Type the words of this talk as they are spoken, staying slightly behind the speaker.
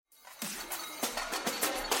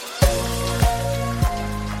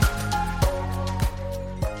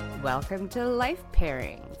welcome to Life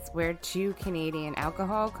Pairings, where two Canadian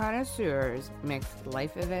alcohol connoisseurs mix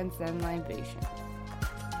life events and libations.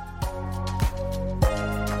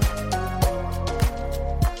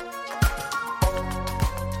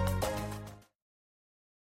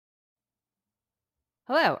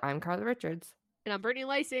 Hello, I'm Carla Richards. And I'm Brittany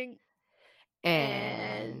Lysing.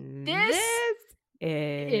 And this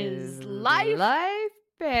is Life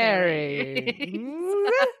Pairings.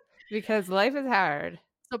 Because life is hard.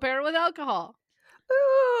 So pair it with alcohol.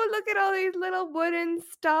 Ooh, look at all these little wooden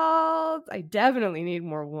stalls. I definitely need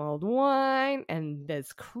more mulled wine and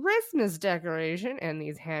this Christmas decoration and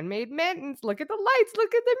these handmade mittens. Look at the lights.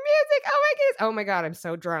 Look at the music. Oh my goodness. Oh my God, I'm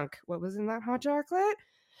so drunk. What was in that hot chocolate?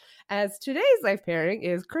 As today's life pairing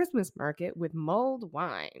is Christmas market with mulled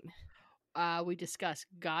wine. We discuss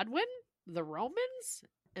Godwin, the Romans,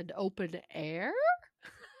 and open air.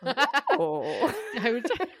 Oh, a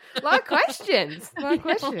lot of questions. A lot of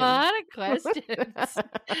questions. A lot of questions.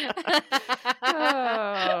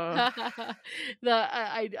 Oh.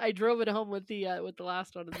 I drove it home with the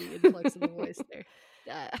last one of the influx of the voice there.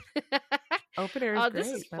 Open air is great. This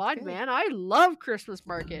is That's fun, good. man. I love Christmas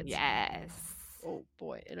markets. Yes. Oh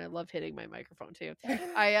boy, and I love hitting my microphone too.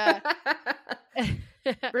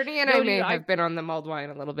 Brittany and I may have been on the mulled wine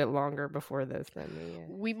a little bit longer before this than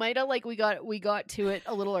we might have we got to it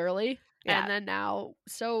a little early, and then now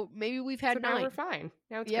maybe we've had 9. Now we're fine.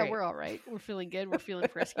 Now it's great. We're all right. We're feeling good. We're feeling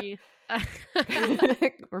frisky.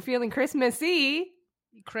 We're feeling Christmassy.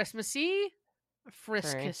 Christmassy,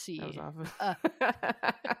 frisky.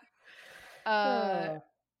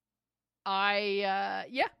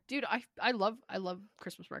 Dude, I love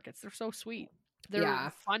Christmas markets. They're so sweet.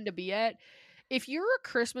 They're fun to be at. If you're a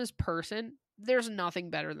Christmas person, there's nothing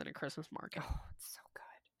better than a Christmas market. Oh, it's so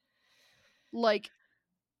good.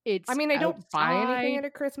 I don't buy anything at a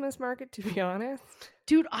Christmas market, to be honest.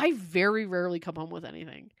 Dude, I very rarely come home with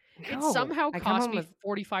anything. No, it somehow cost me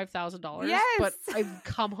 $45,000, yes! But I've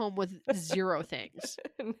come home with 0 things.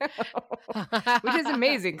 No. Which is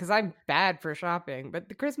amazing because I'm bad for shopping. But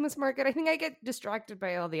the Christmas market, I think I get distracted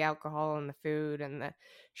by all the alcohol and the food and the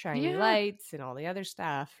shiny lights and all the other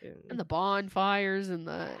stuff. And the bonfires and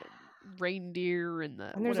the reindeer and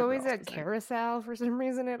the... And there's always a carousel for some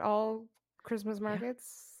reason at all Christmas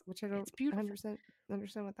markets, which I don't understand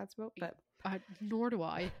what that's about, but... nor do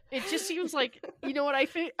I. It just seems like, you know what, I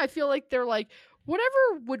feel like they're like,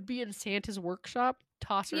 whatever would be in Santa's workshop,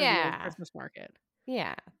 toss her in the Christmas market.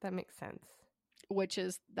 Yeah, that makes sense.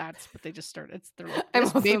 That's what they just started. It's their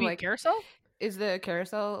baby carousel? Is the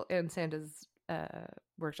carousel in Santa's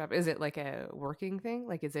workshop, is it like a working thing?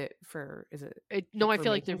 Like, is it? No, I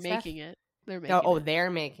feel like they're making it. They're making it. They're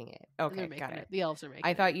making it. Okay, got it. The elves are making it.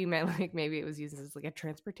 I thought you meant like maybe it was used as like a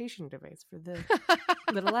transportation device for the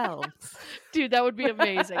little elves. Dude, that would be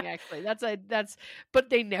amazing. Actually, but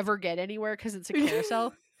they never get anywhere because it's a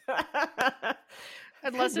carousel.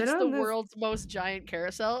 Unless it's the world's most giant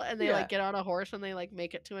carousel, and they get on a horse and they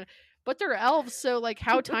make it to it. But they're elves, so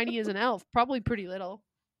how tiny is an elf? Probably pretty little.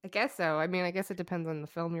 I guess so. I mean, I guess it depends on the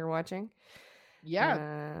film you're watching.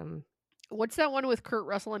 Yeah. What's that one with Kurt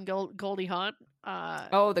Russell and Goldie Hawn?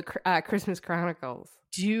 The Christmas Chronicles.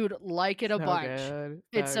 Dude, like it a bunch. Good.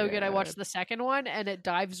 It's so good. I watched the second one, and it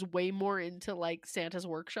dives way more into Santa's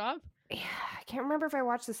workshop. Yeah, I can't remember if I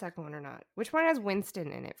watched the second one or not. Which one has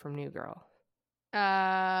Winston in it from New Girl?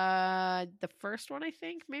 The first one, I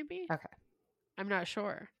think, maybe. Okay. I'm not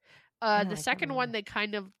sure. The second one,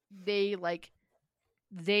 they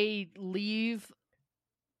leave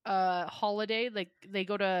holiday, they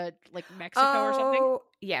go to Mexico or something.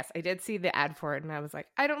 Yes, I did see the ad for it, and I was like,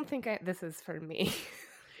 I don't think this is for me.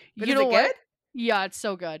 But you know what? Good? Yeah, it's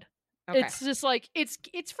so good. Okay. It's just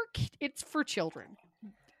it's for children.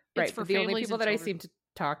 Right. It's for the only people that children. I seem to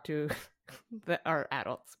talk to that are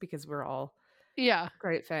adults, because we're all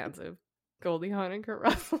great fans of Goldie Hawn and Kurt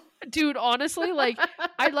Russell. Dude, honestly,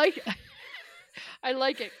 I like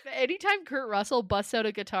it. Anytime Kurt Russell busts out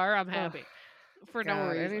a guitar, I'm happy. For no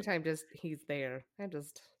reason. Anytime he's there. I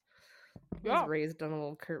was raised on a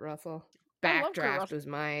little Kurt Russell. Backdraft was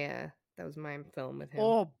my that was my film with him.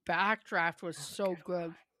 Oh, Backdraft was so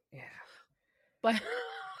good. Yeah. But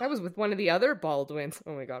that was with one of the other Baldwins.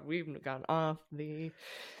 Oh my God, we've gone off the...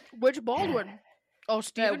 Which Baldwin? Oh,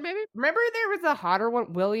 Stephen, maybe? Remember there was a hotter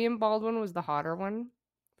one? William Baldwin was the hotter one?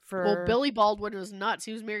 Well, Billy Baldwin was nuts.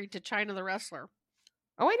 He was married to China the Wrestler.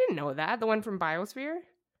 Oh, I didn't know that. The one from Biosphere?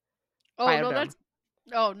 Oh, Biodome.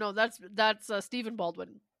 that's Stephen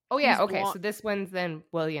Baldwin. Oh, yeah, he's okay. So this one's then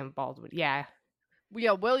William Baldwin. Yeah.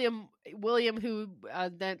 Yeah, William, who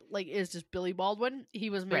then is just Billy Baldwin. He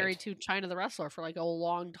was married to China the Wrestler for a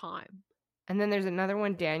long time. And then there's another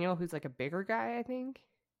one, Daniel, who's like a bigger guy, I think.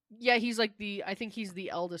 Yeah, I think he's the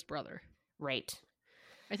eldest brother. Right.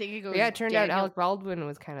 I think he goes. But yeah, it turned out Daniel. Alec Baldwin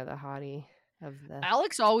was kind of the hottie of the.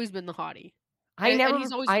 Alec's always been the hottie. I And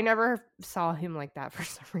never saw him like that for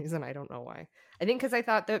some reason. I don't know why. I think because I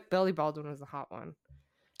thought that Billy Baldwin was the hot one.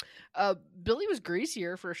 Billy was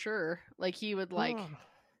greasier for sure. Like he would like. Oh.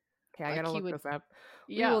 Okay, I gotta look this up.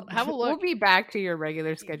 Yeah, have a look. We'll be back to your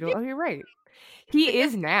regular schedule. Oh, you're right. He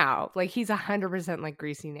is now. Like he's 100% like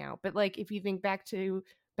greasy now. But like if you think back to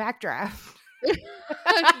Backdraft,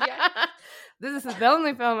 this is the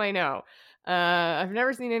only film I know. I've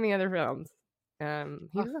never seen any other films. He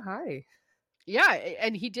was a hottie. Yeah,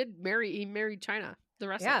 and he married China. The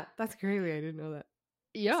rest. Yeah, that's crazy. I didn't know that.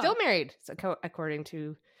 Yeah, still married, so according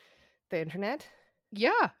to the internet.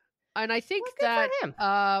 Yeah, and I think that him.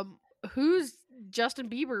 Who's Justin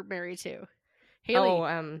Bieber married to? Haley.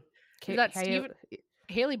 Oh, that's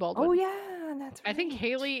Haley Baldwin. Oh yeah, that's right. I think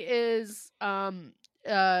Haley is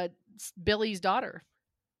Billy's daughter.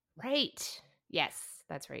 Right. Yes,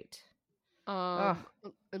 that's right.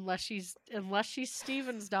 Unless she's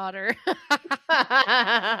Steven's daughter.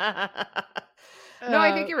 No,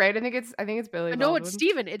 I think you're right. I think it's Billy Baldwin. No, it's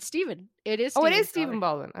Steven. It is Steven. Oh, it is Steven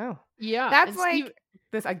Baldwin. Oh. Yeah. That's like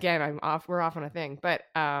this again, we're off on a thing. But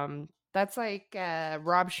that's like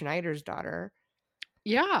Rob Schneider's daughter.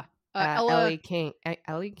 Yeah. Ella King. Who's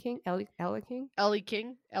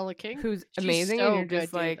She's amazing, so and you're good,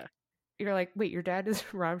 just like you're like, wait, your dad is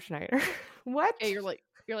Rob Schneider? What? Yeah, you're like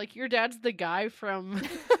your dad's the guy from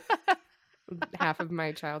half of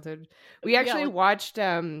my childhood. We actually watched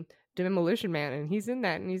Demolition Man, and he's in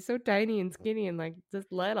that, and he's so tiny and skinny and like just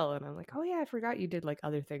little, and I'm like, oh yeah, I forgot you did like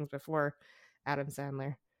other things before Adam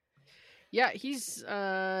Sandler. Yeah, he's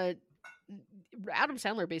Adam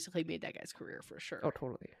Sandler basically made that guy's career for sure. Oh,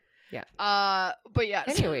 totally. Yeah. But yeah.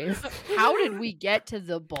 Anyways, how did we get to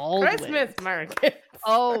the Baldwins? Christmas market.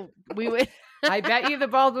 Oh, we went. I bet you the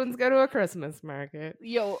Baldwins go to a Christmas market.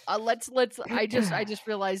 Yo, let's. I just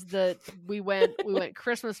realized that we went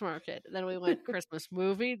Christmas market, then we went Christmas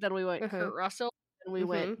movie, then we went Kurt Russell, then we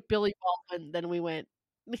went Billy Baldwin, then we went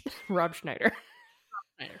Rob Schneider.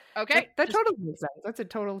 Okay, that totally makes sense. That's a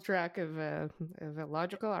total track of a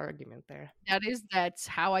logical argument there. That's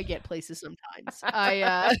how I get places sometimes.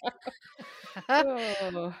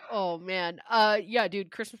 Oh man, yeah,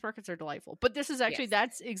 dude, Christmas markets are delightful. But this is actually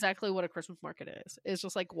that's exactly what a Christmas market is. It's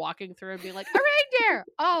just like walking through and being like, a reindeer.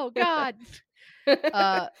 Oh god,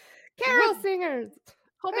 carol singers,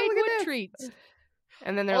 homemade wood treats.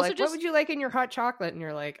 And then they're also like, what would you like in your hot chocolate? And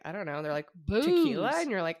you're like, I don't know. They're like, booze. Tequila? And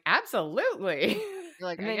you're like, absolutely. You're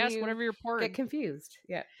like, I guess whatever you're pouring. Get confused.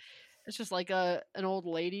 Yeah. It's just like an old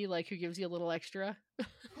lady like who gives you a little extra,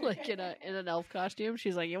 like in an elf costume.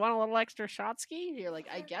 She's like, you want a little extra shot ski? You're like,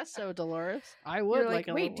 I guess so, Dolores. I would. You're like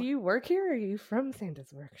wait, do you work here? Or are you from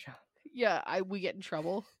Santa's workshop? Yeah, we get in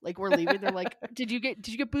trouble. Like we're leaving. They're like, did you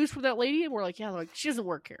get booze from that lady? And we're like, yeah. They're like, she doesn't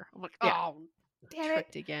work here. I'm like, oh, damn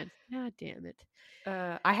it again. God damn it.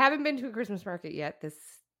 I haven't been to a Christmas market yet this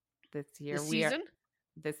year.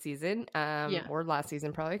 This season, or last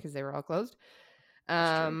season probably because they were all closed.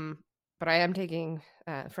 But I am taking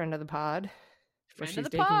friend of the pod. Friend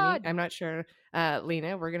of the pod. Me. I'm not sure,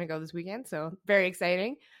 Lena. We're gonna go this weekend, so very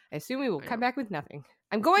exciting. I assume we will come back with nothing.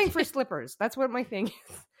 I'm going for slippers. That's what my thing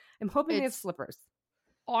is. I'm hoping it's slippers.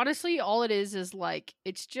 Honestly, all it is like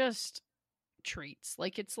it's just treats.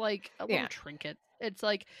 Like it's like a little trinket. It's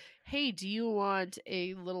like, hey, do you want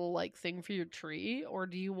a little like thing for your tree, or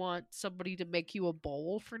do you want somebody to make you a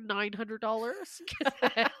bowl for $900?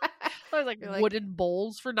 I was like, wooden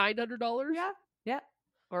bowls for $900. Yeah.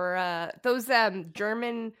 Or those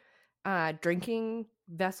German drinking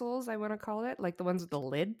vessels, I want to call it, like the ones with the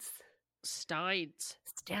lids. Steins.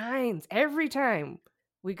 Every time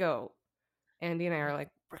we go, Andy and I are like,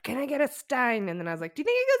 can I get a Stein? And then I was like, do you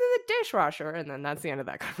think it goes in the dishwasher? And then that's the end of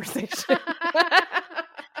that conversation.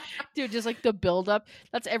 Dude, just like the buildup.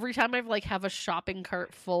 That's every time I like have a shopping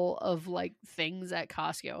cart full of like things at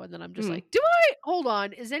Costco, and then I'm just like, hold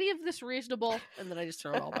on, is any of this reasonable? And then I just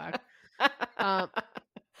throw it all back.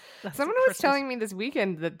 Someone was telling me this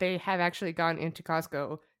weekend that they have actually gone into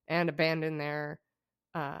Costco and abandoned their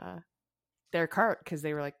cart because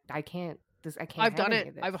they were like, I can't. I've done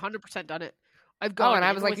it. I've 100% done it. I've gone. Oh, and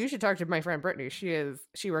I was like, you should talk to my friend Brittany.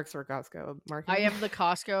 She works for Costco marketing. I am the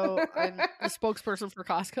Costco. I'm the spokesperson for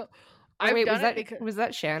Costco. Was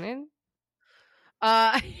that Shannon?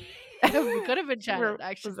 It could have been Shannon.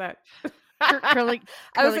 Actually, was that? Curling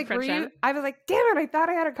I was like, I was like, damn it! I thought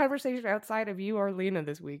I had a conversation outside of you or Lena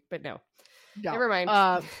this week, but no. Never mind.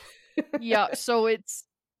 Yeah. So it's,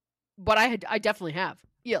 but I definitely have.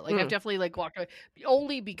 Yeah, like I've definitely like walked away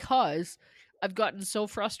only because I've gotten so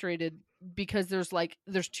frustrated because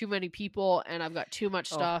there's too many people and I've got too much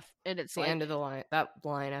stuff and it's the like end of the line. That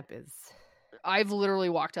lineup is. I've literally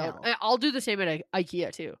walked out. Hell. I'll do the same at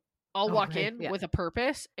IKEA too. I'll walk right. in with a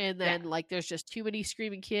purpose and then like there's just too many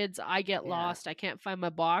screaming kids. I get lost. I can't find my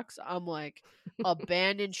box. I'm like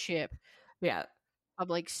abandoned ship. Yeah. I'm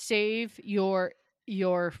like save your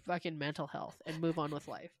fucking mental health and move on with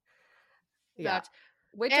life. Yeah.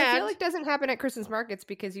 Which I feel like doesn't happen at Christmas markets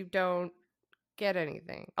because you don't get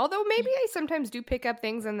anything. Although maybe I sometimes do pick up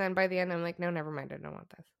things and then by the end I'm like, no, never mind, I don't want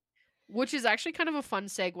this. Which is actually kind of a fun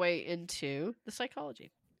segue into the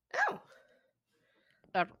psychology. Oh.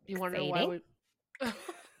 You want to know why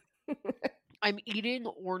I'm eating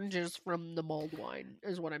oranges from the mulled wine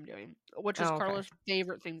is what I'm doing, which is Carla's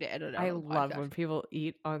favorite thing to edit out. I love when people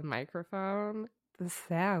eat on microphone. The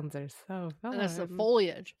sounds are so fun. And that's the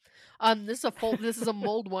foliage. This is a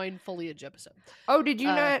mulled wine foliage episode. Oh, did you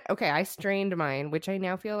not? Okay, I strained mine, which I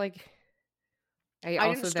now feel like I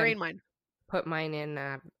also didn't strain mine. Put mine in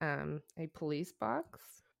a police box.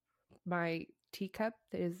 My teacup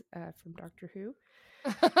is from Doctor Who.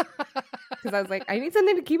 Because I was like, I need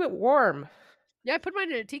something to keep it warm. Yeah, I put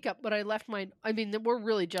mine in a teacup, but I left mine. I mean, we're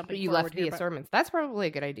really jumping. You left the assortments. That's probably a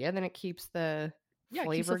good idea. Then it keeps the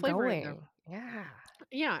flavor going. Yeah.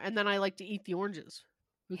 Yeah, and then I like to eat the oranges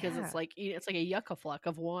because it's like a yucca-fluck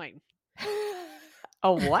of wine.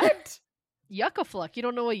 A what? Yucca-fluck. You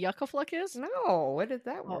don't know what yucca-fluck is? No. What is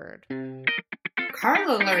that word?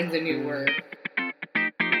 Carla learns a new word.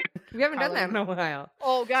 We haven't done that in a while.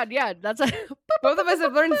 Oh, God, yeah. That's both of us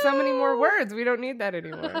have learned so many more words. We don't need that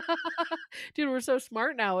anymore. Dude, we're so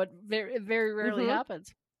smart now. It very rarely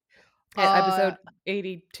happens. Episode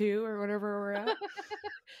 82 or whatever we're at.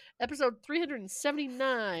 Episode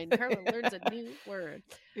 379. Carla learns a new word.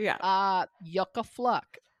 Yeah.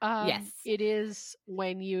 Yucca-fluck. Yes. It is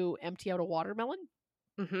when you empty out a watermelon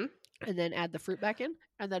and then add the fruit back in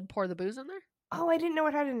and then pour the booze in there. Oh, I didn't know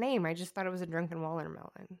it had a name. I just thought it was a drunken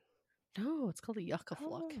watermelon. No, it's called a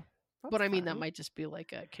yucca-fluck. But I mean, that might just be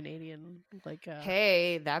like a Canadian, like a...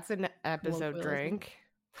 Hey, that's an episode drink.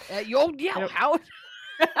 How...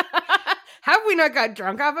 Have we not got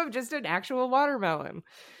drunk off of just an actual watermelon?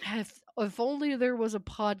 If only there was a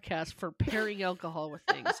podcast for pairing alcohol with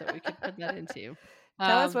things that we could put that into.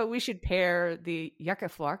 Tell us what we should pair the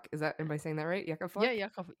yucca-fluck. Am I saying that right? Yucca-fluck? Yeah,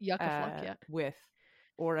 yucca-fluck, yeah. With,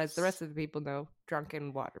 or as the rest of the people know,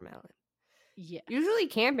 drunken watermelon. Yeah. Usually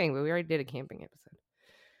camping, but we already did a camping episode.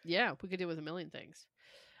 Yeah, we could do it with a million things.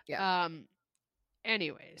 Yeah.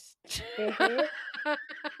 Anyways.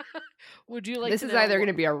 Would you like this is either going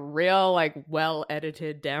to be a real, like,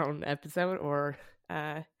 well-edited down episode or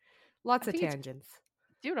lots of tangents.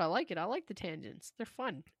 Dude, I like it. I like the tangents. They're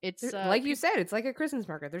fun. It's like you said, it's like a Christmas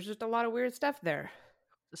market. There's just a lot of weird stuff there.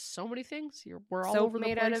 So many things. We're all over the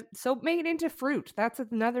place. Soap made into fruit. That's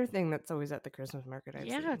another thing that's always at the Christmas market. I've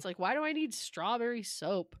seen. It's like, why do I need strawberry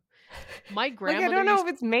soap? My grandmother. I don't know if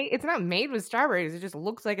it's made. It's not made with strawberries. It just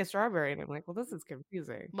looks like a strawberry, and I'm like, well, this is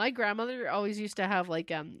confusing. My grandmother always used to have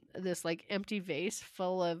like this like empty vase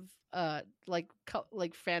full of like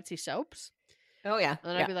fancy soaps. Oh yeah,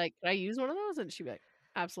 and I'd be like, can I use one of those? And she'd be like,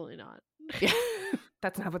 absolutely not.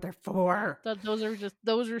 That's not what they're for.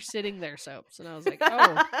 Those are sitting there soaps. And I was like,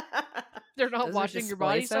 oh, they're not those washing your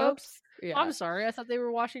body soaps? Yeah. I'm sorry. I thought they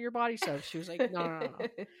were washing your body soaps. She was like, no.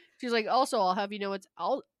 She's like, also, I'll have you know, it's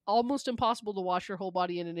almost impossible to wash your whole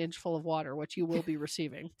body in an inch full of water, which you will be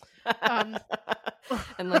receiving. And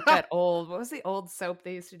like that what was the old soap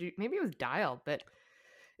they used to do? Maybe it was Dial, but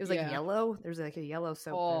it was like yellow. There's like a yellow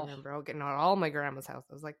soap I remember getting on all my grandma's house.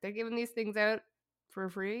 I was like, they're giving these things out for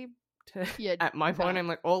free. At my point, I'm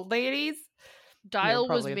like, old ladies. Dial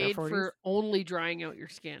was made for only drying out your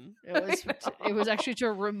skin. It was actually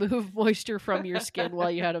to remove moisture from your skin while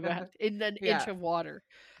you had a bath in an inch of water,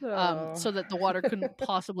 so that the water couldn't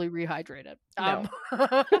possibly rehydrate it. I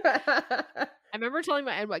remember telling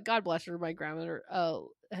my God bless her, my grandmother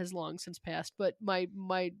has long since passed, but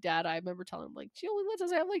my dad, I remember telling him like, she only lets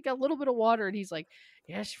us have like a little bit of water, and he's like,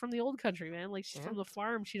 yeah, she's from the old country, man. Like she's from the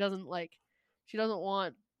farm. She doesn't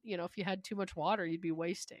want. You know, if you had too much water, you'd be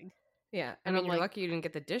wasting. Yeah, I mean, you're lucky you didn't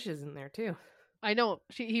get the dishes in there too. I know.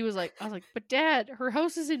 He was like, I was like, but Dad, her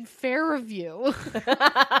house is in Fairview.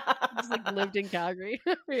 Just like lived in Calgary.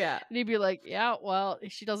 Yeah, and he'd be like, yeah, well,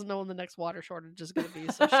 she doesn't know when the next water shortage is going to be,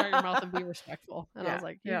 so shut your mouth and be respectful. And I was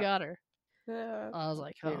like, you got her. I was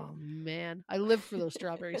like, oh man, I live for those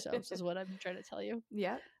strawberry soaps, is what I'm trying to tell you.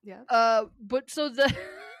 Yeah. But so the.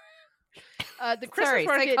 The Christmas Sorry,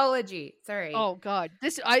 market. psychology. Sorry. Oh God,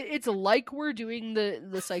 it's like we're doing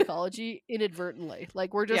the psychology inadvertently.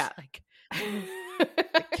 Like we're just Yeah. like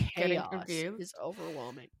the Getting chaos confused. is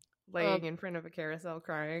overwhelming. Laying in front of a carousel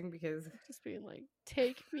crying because Just being like,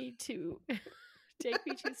 take me to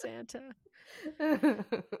Santa.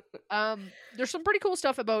 There's some pretty cool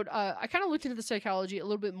stuff about I kind of looked into the psychology a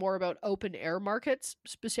little bit more about open air markets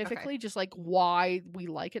specifically, just like why we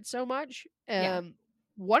like it so much. Yeah.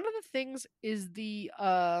 One of the things is the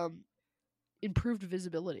improved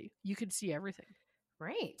visibility. You can see everything.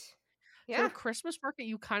 Right. So Yeah. a Christmas market,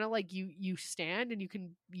 you kind of like you stand and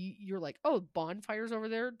you're like, oh, bonfires over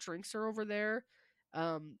there, drinks are over there,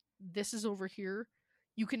 this is over here.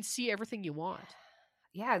 You can see everything you want.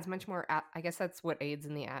 Yeah, it's much more I guess that's what aids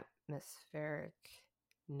in the atmospheric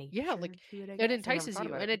Yeah, nature like to it, I it guess. I never entices thought you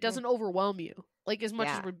about and it it before. doesn't overwhelm you. Like as much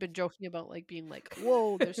as Yeah. we've been joking about like being like,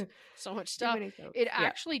 whoa, there's so much Too stuff. many folks. It Yeah.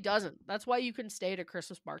 actually doesn't. That's why you can stay at a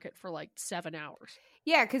Christmas market for like 7 hours.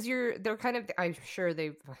 Yeah, because they're kind of, I'm sure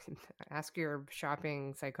they've, ask your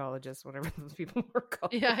shopping psychologist, whatever those people were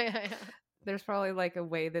called. Yeah. There's probably like a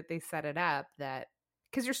way that they set it up that,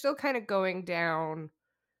 because you're still kind of going down,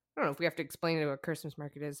 I don't know if we have to explain what a Christmas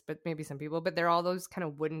market is, but maybe some people, but they're all those kind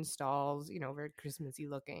of wooden stalls, very Christmassy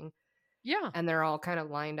looking. Yeah. And they're all kind of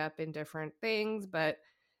lined up in different things, but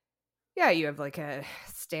yeah, you have like a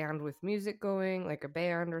stand with music going, like a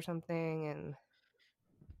band or something, and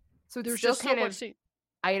so it's There's still just so kind much of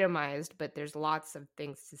itemized, but there's lots of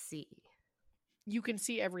things to see. you can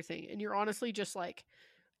see everything and you're honestly just like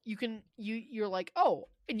you're like, oh,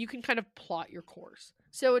 and you can kind of plot your course.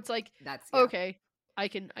 So it's like, That's okay, I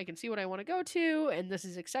can see what I want to go to and this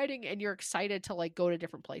is exciting and you're excited to like go to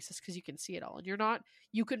different places because you can see it all and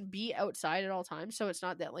you can be outside at all times, so it's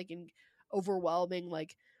not that like in overwhelming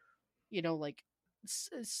like like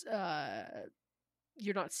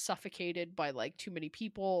you're not suffocated by like too many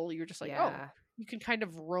people. You're just like, oh, Yeah. you can kind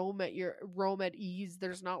of roam at ease.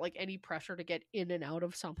 There's not like any pressure to get in and out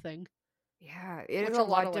of something. Yeah, it is Which a a lot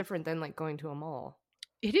lot of, like, different than like going to a mall.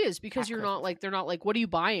 it is because At you're not Christmas like time. they're not like, what are you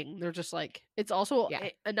buying? They're just like, it's also Yeah.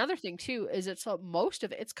 another thing too is it's most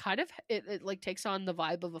of it's kind of it like takes on the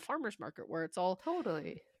vibe of a farmer's market where it's all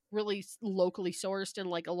Totally. really locally sourced and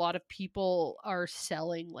like a lot of people are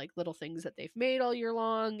selling like little things that they've made all year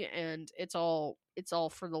long and it's all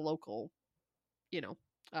for the local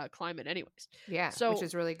climate anyways. Yeah, which So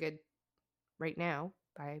is really good right now.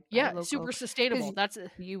 Buy yeah, local super because sustainable. you That's a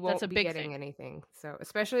won't be big getting thing. anything. So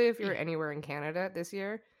especially if you're Yeah. anywhere in Canada this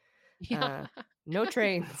year, Yeah. no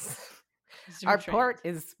trains. Zero Our trains. port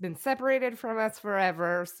has been separated from us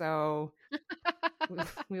forever, so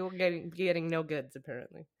we will be getting no goods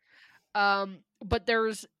apparently. But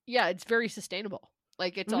it's very sustainable.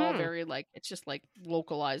 Like it's all Mm-hmm. very like it's just like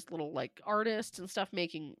localized little like artists and stuff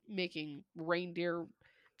making reindeer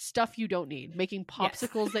stuff you don't need, making Yes.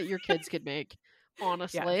 popsicles that your kids could make. Yeah.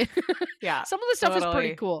 Honestly. Yeah. Some of the stuff is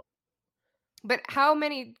pretty cool. But how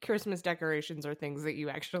many Christmas decorations are things that you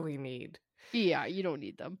actually need? Yeah, you don't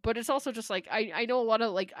need them. But it's also just like I know a lot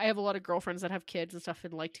of like I have a lot of girlfriends that have kids and stuff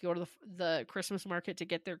and like to go to the Christmas market to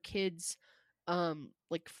get their kids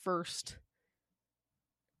like first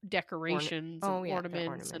decorations and Their ornaments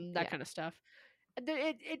ornament. and that Yeah. kind of stuff. And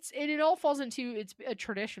it all falls into it's a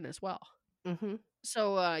tradition as well. Mm-hmm.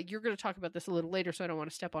 So you're going to talk about this a little later, so I don't want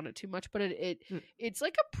to step on it too much. But it's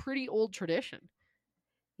like a pretty old tradition.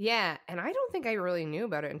 Yeah, and I don't think I really knew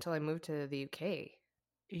about it until I moved to the UK.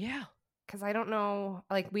 Yeah, because I don't know.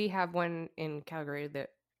 Like we have one in Calgary that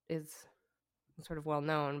is sort of well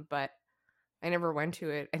known, but I never went to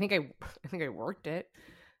it. I think I worked it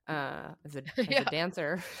as a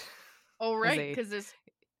dancer. Oh right, because this.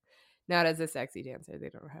 Not as a sexy dancer. They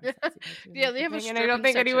don't have sexy dancing. Yeah, they have a and I don't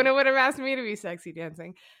think section. anyone would have asked me to be sexy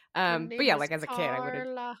dancing. But yeah, like as a kid, I would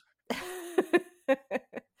have.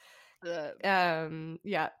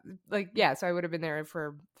 Yeah, so I would have been there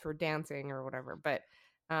for dancing or whatever. But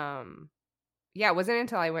yeah, it wasn't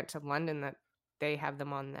until I went to London that they have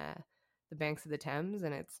them on the banks of the Thames,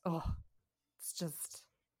 and it's just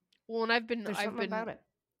well, and I've been about it.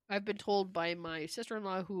 I've been told by my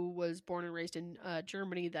sister-in-law who was born and raised in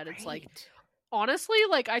Germany that it's like, honestly,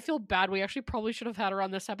 like I feel bad. We actually probably should have had her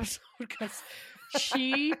on this episode because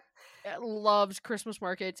she loves Christmas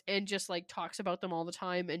markets and just like talks about them all the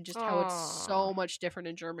time and just how it's so much different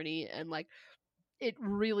in Germany and like it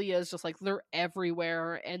really is just like they're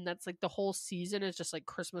everywhere and that's like the whole season is just like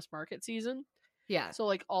Christmas market season. Yeah. So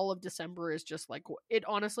like all of December is just like it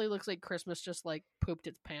honestly looks like Christmas just like pooped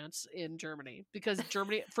its pants in Germany because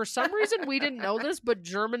Germany for some reason we didn't know this but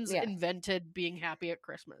Germans invented being happy at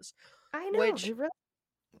Christmas. I know. Which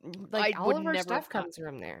like all of our stuff comes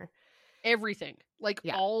from there. everything. Like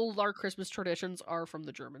Yeah. all our Christmas traditions are from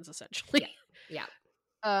the Germans, essentially. Yeah.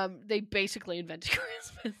 They basically invented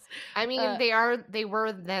Christmas. I mean, they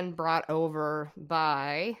were then brought over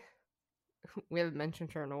by, we haven't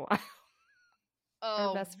mentioned her in a while. Our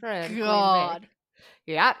Oh best friend, Queen God, Vic.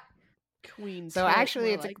 Yeah. Queen So Tit, actually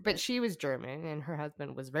more it's like but it. she was German and her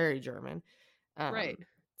husband was very German. Right.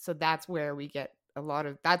 So that's where we get a lot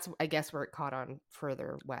of, that's I guess where it caught on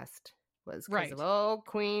further west, was because Right. of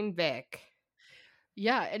Queen Vic.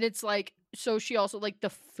 Yeah, and it's like, so she also like the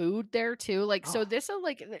food there too. Like, so Oh. this is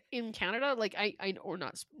like in Canada, like I or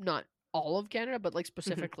not all of Canada, but like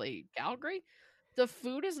specifically Calgary, the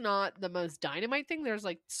food is not the most dynamite thing. There's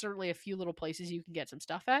like certainly a few little places you can get some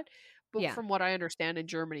stuff at, but Yeah. from what I understand in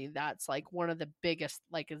Germany, that's like one of the biggest,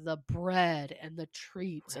 like the bread and the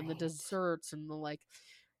treats and the Right. desserts and the like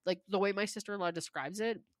the way my sister-in-law describes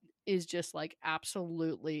it is just like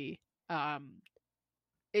absolutely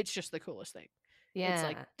it's just the coolest thing. It's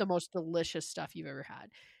like Yeah. the most delicious stuff you've ever had.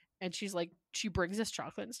 And she's like, she brings us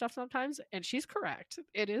chocolate and stuff sometimes, and she's correct.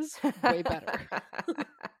 It is way better.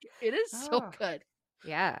 It is so Oh. good.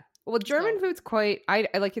 Yeah. Well, German So food's quite, I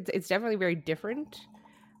like it. It's definitely very different.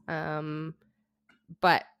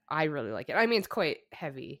 But I really like it. I mean, it's quite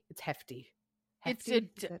heavy. It's hefty. it's Hefty?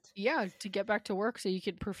 Is it? yeah, to get back to work so you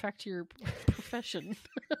can perfect your profession.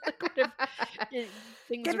 Like whatever,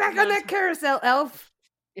 things Get are back on not that carousel, elf.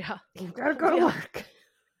 yeah. You gotta go to Yeah. work.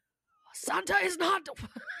 Santa is not.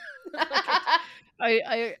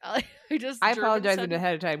 I just I German apologize Santa-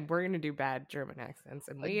 ahead of time. We're gonna do bad German accents,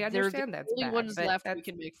 and we they're the understand that's only bad. ones But left we that's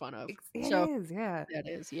can make fun of. it So is, yeah. that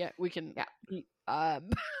is, yeah, we can. Yeah.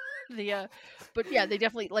 The but yeah, they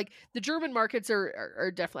definitely like the German markets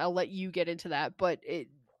are definitely. I'll let you get into that, but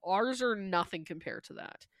ours are nothing compared to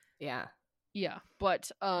that. Yeah. Yeah,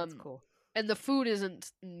 but That's cool. and the food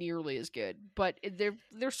isn't nearly as good, but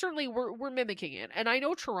they're certainly we're mimicking it. And I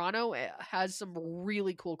know Toronto has some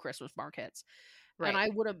really cool Christmas markets. Right. And I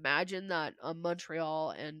would imagine that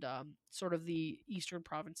Montreal and sort of the eastern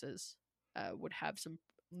provinces would have some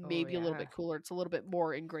maybe a little bit cooler. It's a little bit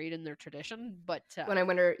more ingrained in their tradition, but When I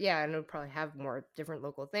wonder, yeah, and it'll probably have more different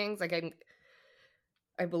local things. Like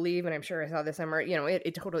I believe, and I'm sure I saw this somewhere,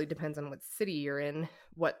 it totally depends on what city you're in,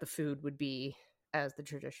 what the food would be as the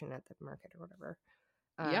tradition at the market or whatever.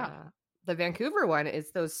 yeah, The Vancouver one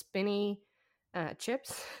is those spinny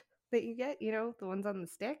chips that you get, the ones on the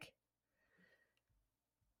stick.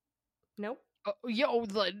 Nope. yeah,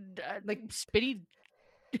 the Like spitty,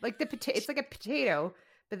 like the potato. It's like a potato,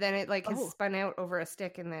 but then it like has Oh. spun out over a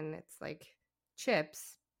stick, and then it's like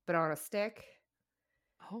chips, but on a stick.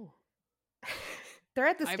 Oh, They're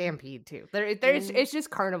at the I've- Stampede too. It's just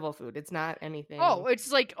carnival food. It's not anything. oh,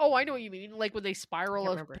 it's like I know what you mean. Like when they spiral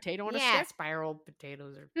a remember. potato on a Yeah, stick. spiral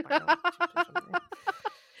potatoes or spiral chips or something.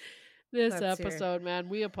 This Let's hear. episode, man,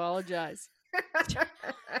 we apologize.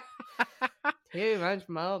 Too much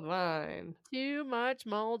mulled wine. Too much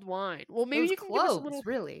mulled wine. Well, maybe Those you can give us cloves, a little.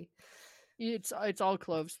 really. It's all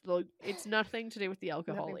cloves. It's nothing to do with the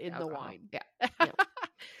alcohol Nothing in the alcohol. wine. Yeah.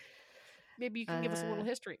 Maybe you can give us a little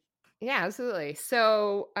history. Yeah, absolutely.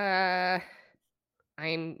 So, I'm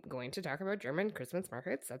going to talk about German Christmas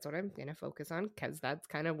markets. That's what I'm going to focus on because that's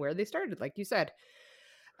kind of where they started, like you said.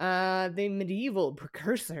 The medieval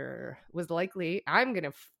precursor was likely, I'm going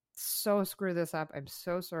to so screw this up. I'm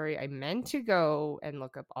so sorry. I meant to go and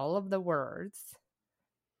look up all of the words,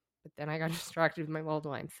 but then I got distracted with my mulled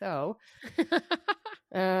wine. So,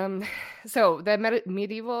 so the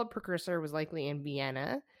medieval precursor was likely in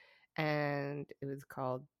Vienna, and it was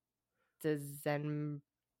called December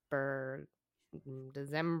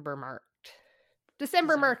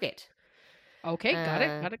Market. Okay,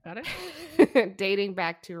 got it. Dating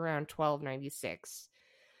back to around 1296.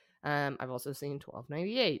 I've also seen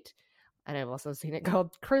 1298, and I've also seen it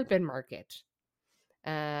called Krippen Market.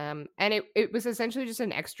 And it was essentially just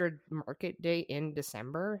an extra market day in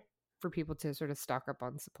December for people to sort of stock up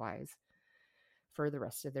on supplies for the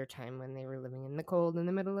rest of their time when they were living in the cold in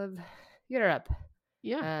the middle of Europe.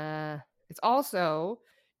 Yeah. It's also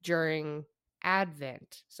during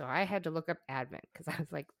Advent. So I had to look up Advent because I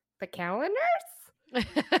was like, the calendars?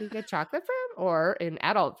 You get chocolate from? Or in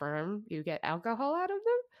adult form, you get alcohol out of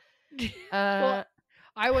them? Well,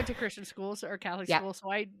 I went to Christian school or Catholic school, so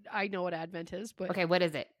I know what Advent is. But okay, what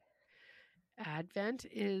is it? Advent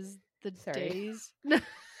is the days.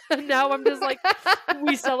 Now I'm just like,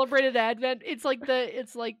 we celebrated Advent. It's like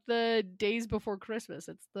the days before Christmas.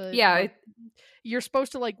 It's the you're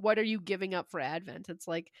supposed to like, what are you giving up for Advent? It's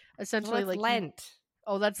like essentially like Lent.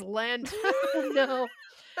 Oh, that's Lent. Oh, no.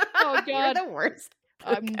 Oh God, You're the worst.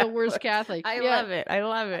 I'm the worst Catholic. I love it.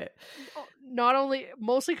 not only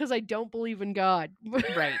mostly because I don't believe in God,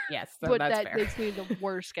 Right. Yes. but that's that fair. makes me the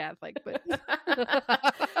worst Catholic. But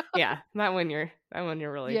Yeah, that one you're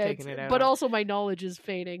really taking it out. But on. also my knowledge is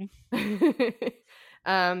fading.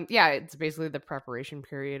 Yeah, it's basically the preparation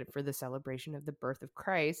period for the celebration of the birth of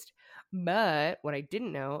Christ. But what I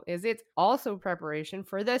didn't know is it's also preparation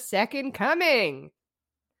for the second coming.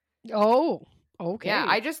 Oh, okay. Yeah,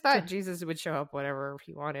 I just thought Jesus would show up whenever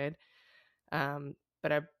he wanted.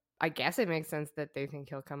 But I guess it makes sense that they think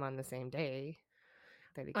he'll come on the same day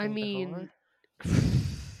that he came before.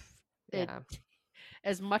 Yeah.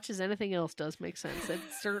 As much as anything else does make sense, it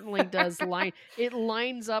certainly does it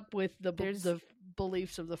lines up with the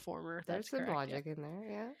beliefs of the former. There's some correct, logic in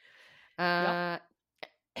there,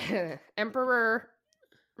 yeah. Emperor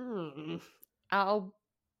Albrecht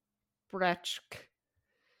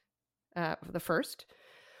the first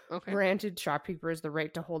granted shopkeepers the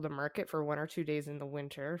right to hold a market for 1 or 2 days in the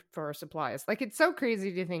winter for supplies. Like, it's so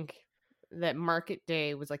crazy to think that market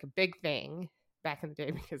day was like a big thing back in the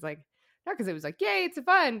day, because like, not because it was like, yay, it's a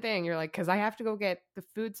fun thing. You're like, because I have to go get the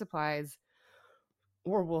food supplies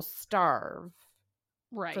or we'll starve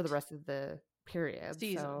for the rest of the period.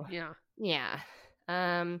 Season, so yeah.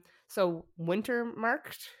 So winter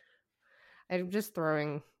marked, I'm just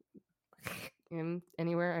throwing in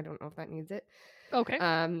anywhere. I don't know if that needs it. Okay.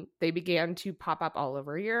 They began to pop up all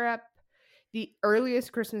over Europe. The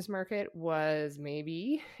earliest Christmas market was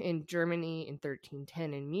maybe in Germany in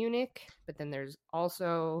 1310 in Munich, but then there's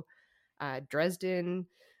also Dresden's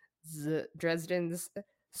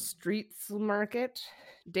Streets Market,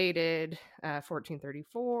 dated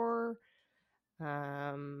 1434.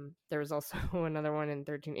 There was also another one in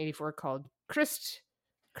 1384 called Christ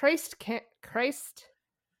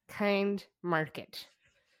Kind Market.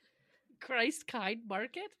 Christ Kind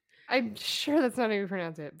Market? I'm sure that's not how you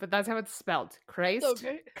pronounce it, but that's how it's spelled. Christ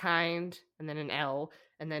Kind, and then an L,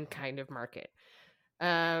 and then kind of market.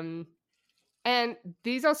 And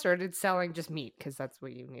these all started selling just meat, because that's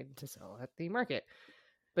what you needed to sell at the market.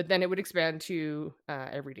 But then it would expand to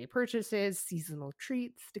everyday purchases, seasonal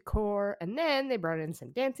treats, decor, and then they brought in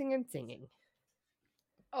some dancing and singing.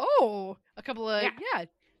 Oh, a couple of,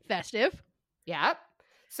 festive. Yeah.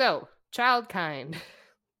 So, childkind.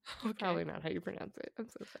 Probably not how you pronounce it. I'm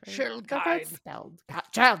so sorry. Childkind. That's how it's spelled.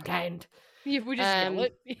 Childkind. Yeah, we just yell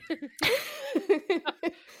it.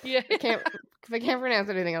 Yeah. If I can't pronounce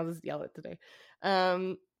anything, I'll just yell it today.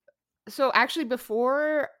 So actually,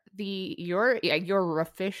 before your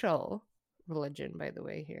official religion, by the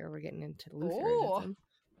way, here we're getting into Lutheranism.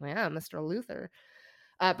 Oh. Yeah, Mr. Luther.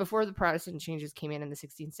 Before the Protestant changes came in the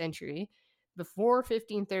 16th century, before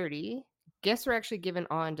 1530, gifts were actually given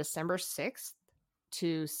on December 6th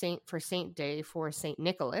to Saint Day for Saint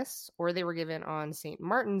Nicholas, or they were given on Saint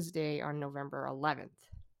Martin's Day on November 11th.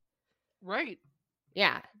 Right.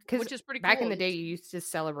 Yeah, because which is pretty back cool. in the day, you used to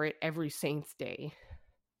celebrate every Saint's Day,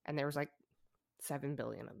 and there was like 7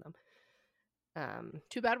 billion of them.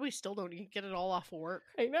 Too bad we still don't get it all off of work.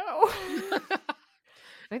 I know.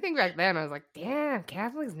 I think back then I was like, damn,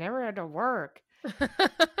 Catholics never had to work.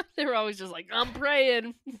 They were always just like, I'm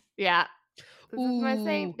praying. Yeah. This is my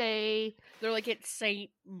Saint Day. They're like, it's Saint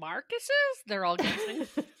Marcus's? They're all guessing.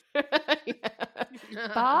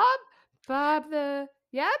 Bob the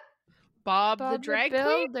drag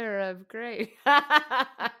builder of great. Well,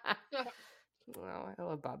 I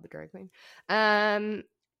love Bob the drag queen.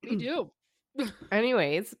 Me too.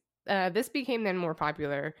 Anyways, this became then more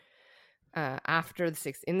popular after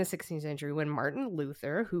in the 16th century, when Martin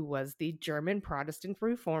Luther, who was the German Protestant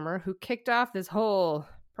reformer who kicked off this whole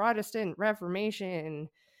Protestant Reformation.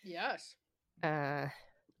 Yes. And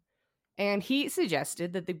he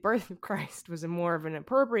suggested that the birth of Christ was a more of an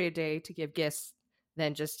appropriate day to give gifts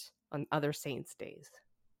than just on other saints' days.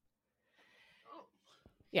 Oh.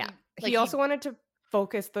 Yeah. He also wanted to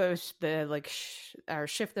focus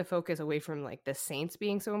shift the focus away from like the saints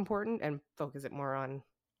being so important and focus it more on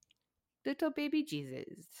little baby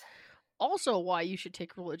Jesus. Also why you should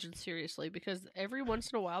take religion seriously, because every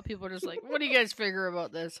once in a while people are just like, what do you guys figure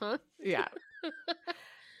about this, huh? Yeah.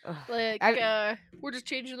 Like, we're just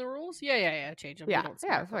changing the rules? Yeah, change them. Yeah, we don't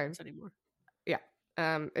it's fine anymore. Yeah.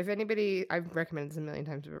 If anybody, I've recommended this a million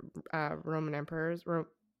times, Roman emperors,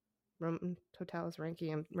 Roman Totalis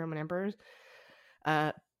Rankium Roman emperors,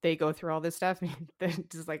 they go through all this stuff,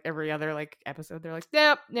 just like every other like episode, they're like,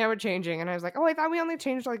 nope, now we're changing. And I was like, oh, I thought we only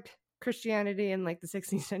changed like Christianity in like the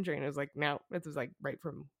 16th century. And it was like, no, it was like right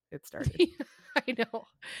from it started. I know.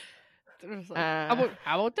 Like,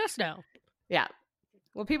 how about this now? Yeah.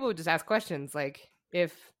 Well, people would just ask questions like,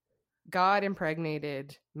 if God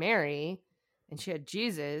impregnated Mary and she had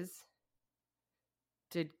Jesus,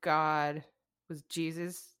 did God Was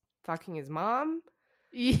Jesus fucking his mom?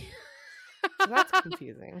 Yeah. So that's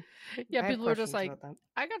confusing. Yeah, I have people are just questions like, about that.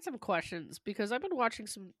 I got some questions because I've been watching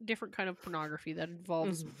some different kind of pornography that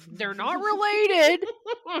involves. Mhm. They're not related.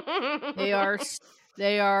 They are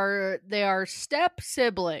they are step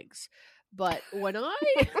siblings. But when I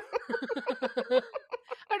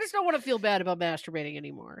I just don't want to feel bad about masturbating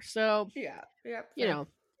anymore. So, Yeah. Yeah. you know,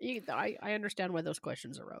 I understand why those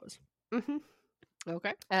questions arose. Mm-hmm.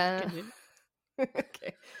 Okay. Continue.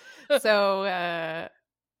 Okay. So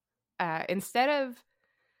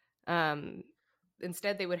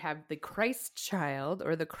instead they would have the Christ child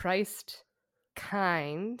or the Christ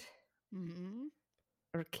kind Mm-hmm.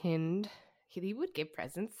 or kind. He would give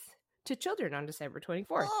presents to children on December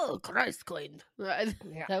 24th. Oh, Christ cleaned. Yeah.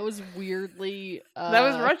 That was weirdly That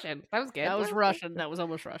was Russian. That was good. That was Russian. That was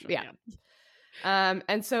almost Russian. Yeah. Yeah.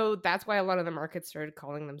 And so that's why a lot of the markets started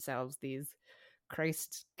calling themselves these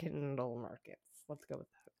Christ Kindle markets. Let's go with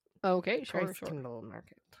that. Okay, sure, Christ sure. Kindle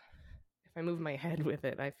market. If I move my head with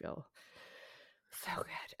it, I feel so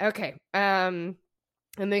good. Okay. And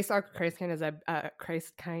they saw Christ kind as a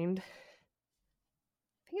Christ kind.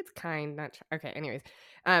 I think it's kind, not okay. Anyways,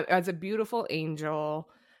 as a beautiful angel,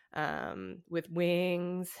 with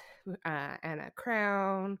wings, and a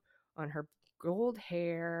crown on her gold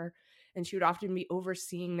hair, and she would often be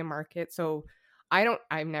overseeing the market. So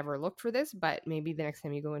I've never looked for this, but maybe the next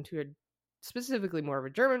time you go into a specifically more of a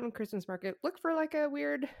German Christmas market, look for like a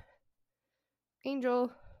weird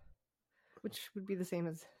angel, which would be the same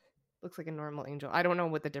as looks like a normal angel. I don't know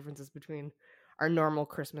what the difference is between our normal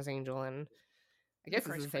Christmas angel and I guess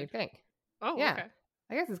it's the same thing. Oh, yeah. okay.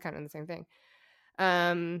 I guess it's kind of the same thing.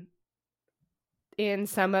 In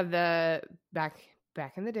some of the back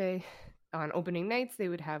in the day, on opening nights, they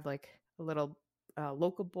would have like a little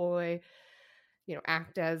local boy,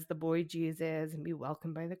 act as the boy Jesus and be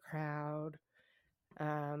welcomed by the crowd.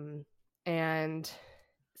 And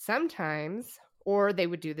sometimes, or they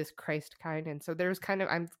would do this Christ kind, and so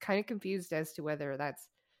I'm kind of confused as to whether that's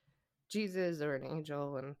Jesus or an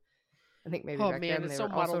angel, and I think maybe back then it's they so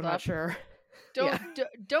were also muddled not up. sure.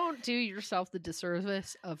 Don't do yourself the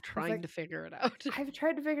disservice of trying to figure it out. I've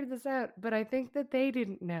tried to figure this out, but I think that they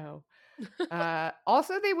didn't know.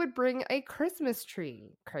 Also, they would bring a Christmas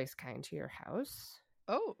tree, Christ kind, to your house.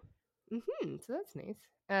 Oh. So that's nice.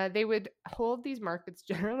 They would hold these markets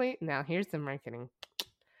generally. Now, here's the marketing.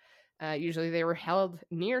 Usually they were held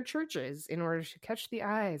near churches in order to catch the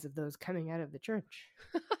eyes of those coming out of the church.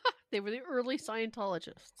 They were the early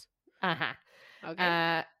Scientologists. Uh-huh.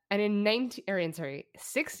 Okay. And in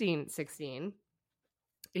 1616,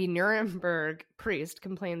 a Nuremberg priest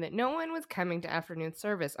complained that no one was coming to afternoon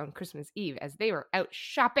service on Christmas Eve as they were out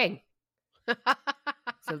shopping. So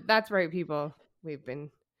that's right, people. We've been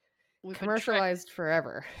commercialized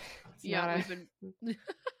forever. We've been.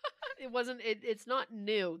 It's not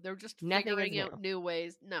new. They're just figuring out new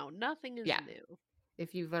ways. No, nothing is new.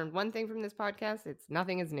 If you've learned one thing from this podcast, it's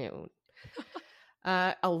nothing is new.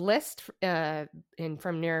 A list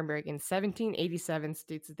from Nuremberg in 1787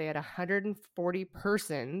 states that they had 140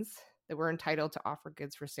 persons that were entitled to offer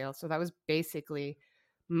goods for sale. So that was basically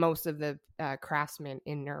most of the craftsmen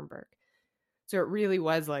in Nuremberg. So it really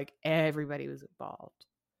was like everybody was involved.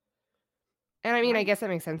 And I mean, I guess that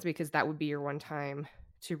makes sense because that would be your one time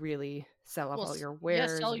to really sell all your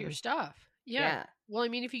wares. Yeah, sell your stuff. Yeah. Well, I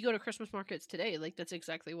mean, if you go to Christmas markets today, like that's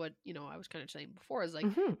exactly what, I was kind of saying before is like,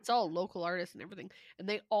 it's all local artists and everything. And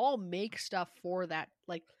they all make stuff for that,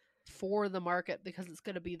 like for the market because it's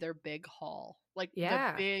going to be their big haul. Like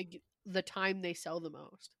the time they sell the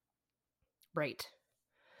most. Right.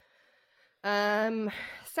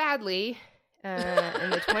 Sadly, in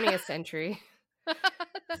the 20th century,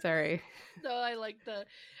 sorry. No, I like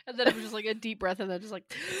and then it was just like a deep breath and then just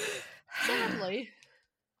like,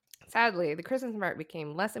 Sadly, the Christmas market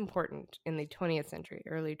became less important in the 20th century,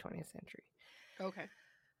 early 20th century. Okay.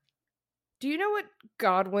 Do you know what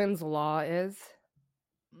Godwin's law is?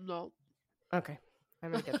 No. Okay.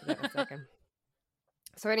 I'm going to get to that in a second.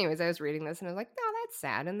 So anyways, I was reading this and I was like, no, that's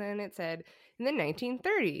sad. And then it said in the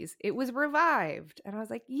 1930s, it was revived. And I was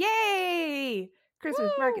like, yay!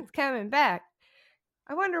 Christmas market's coming back.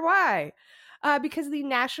 I wonder why. Because the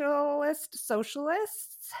nationalist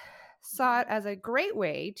socialists saw it as a great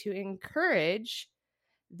way to encourage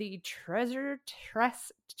the treasure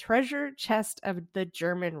chest of the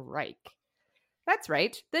German Reich. That's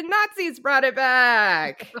right. The Nazis brought it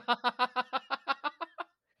back.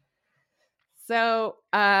 So,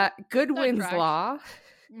 Goodwin's law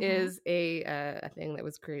is a thing that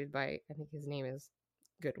was created by, I think his name is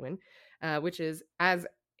Goodwin, which is as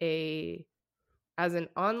an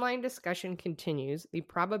online discussion continues, the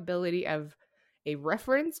probability of A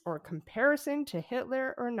reference or comparison to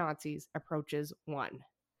Hitler or Nazis approaches 1.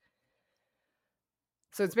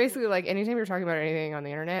 So it's basically like anytime you're talking about anything on the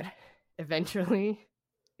internet, eventually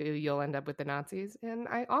you'll end up with the Nazis. And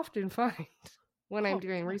I often find when I'm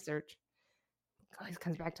doing research, it always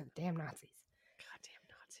comes back to the damn Nazis. Goddamn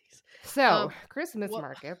Nazis. So, Christmas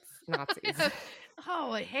markets, Nazis.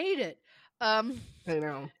 Oh, I hate it. I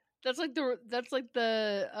know. That's like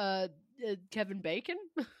the Kevin Bacon.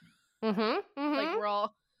 Like we're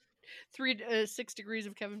all 6 degrees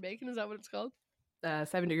of Kevin Bacon. Is that what it's called?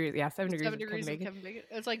 7 degrees. Yeah, 7 degrees, 7 degrees of Kevin Bacon.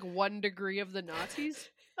 It's like 1 degree of the Nazis.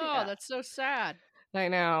 Oh, yeah. That's so sad. I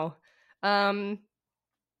know. But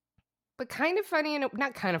kind of funny and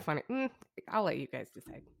not kind of funny. I'll let you guys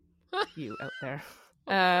decide. You out there.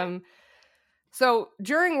 Okay. So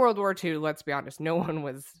during World War II, let's be honest, no one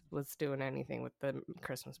was doing anything with the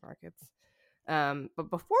Christmas markets. But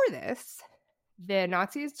before this, the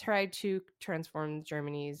Nazis tried to transform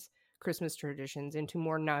Germany's Christmas traditions into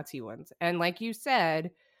more Nazi ones. And like you said,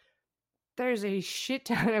 there's a shit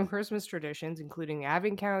ton of Christmas traditions, including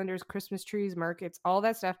advent calendars, Christmas trees, markets, all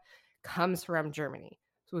that stuff comes from Germany.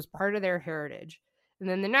 So it was part of their heritage. And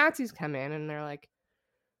then the Nazis come in and they're like,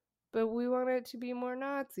 but we want it to be more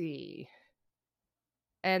Nazi.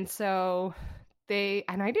 And so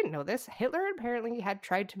and I didn't know this, Hitler apparently had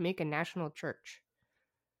tried to make a national church.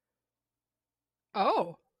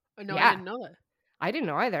 Oh, no, yeah. I didn't know that. I didn't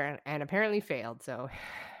know either, and apparently failed. So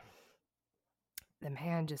the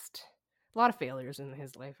man just, a lot of failures in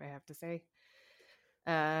his life, I have to say.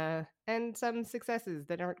 And some successes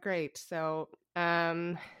that aren't great. So,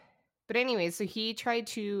 but anyway, so he tried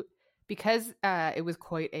to, because it was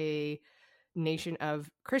quite a nation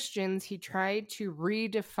of Christians, he tried to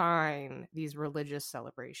redefine these religious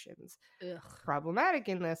celebrations. Ugh. Problematic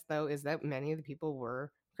in this, though, is that many of the people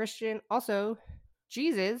were Christian. Also,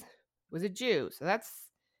 Jesus was a Jew, so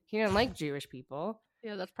he didn't like Jewish people.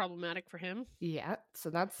 Yeah, that's problematic for him. Yeah,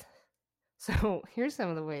 so here's some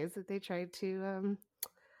of the ways that they tried to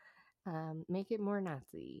make it more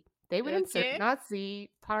Nazi. They would insert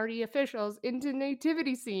Nazi party officials into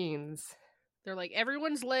nativity scenes. They're like,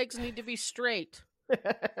 everyone's legs need to be straight. I'm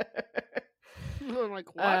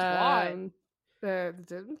like, what? Why? No.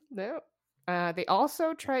 They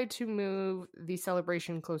also tried to move the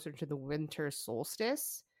celebration closer to the winter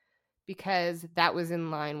solstice because that was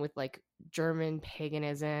in line with like German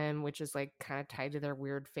paganism, which is like kind of tied to their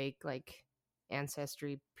weird fake like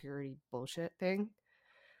ancestry purity bullshit thing.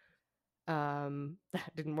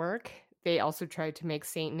 That didn't work. They also tried to make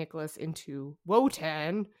Saint Nicholas into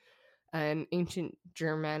Wotan, an ancient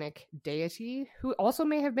Germanic deity who also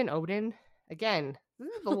may have been Odin. Again, this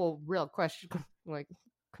is the whole real question, like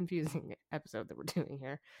confusing episode that we're doing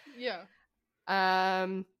here. Yeah.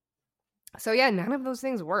 So yeah, none of those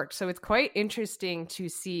things worked. So it's quite interesting to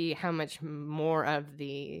see how much more of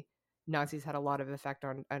the Nazis had a lot of effect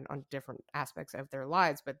on different aspects of their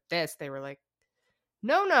lives. But this, they were like,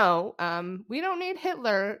 no, we don't need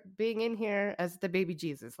Hitler being in here as the baby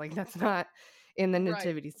Jesus. Like that's not in the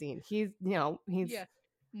nativity scene. He's yeah.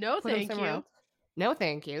 No, thank you. Else. No,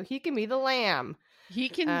 thank you. He can be the lamb. He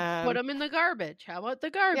can put him in the garbage. How about the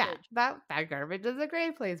garbage? Yeah, that garbage is a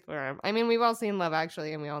great place for him. I mean, we've all seen Love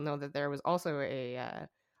Actually, and we all know that there was also a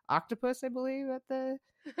octopus, I believe, at the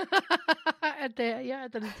at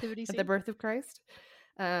the nativity scene. At the birth of Christ.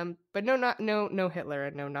 But no Hitler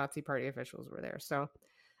and no Nazi party officials were there. So,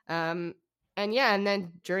 and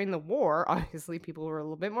then during the war, obviously people were a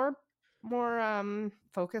little bit more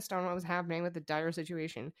focused on what was happening with the dire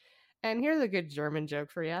situation. And here's a good German joke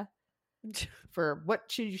for you. For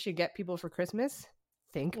what you should get people for Christmas?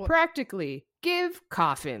 Think practically. Give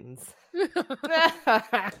coffins.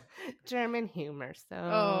 German humor.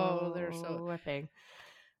 So they're so a thing.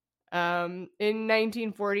 In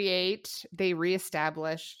 1948, they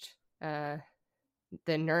reestablished the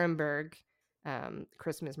Nuremberg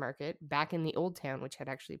Christmas market back in the Old Town, which had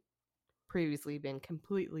actually previously been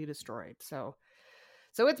completely destroyed. So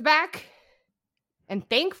it's back. And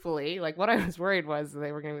thankfully, like what I was worried was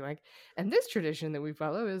they were going to be like, and this tradition that we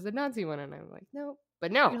follow is the Nazi one. And I'm like, no.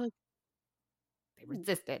 But no. Like, they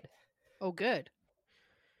resisted. Oh, good.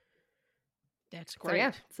 That's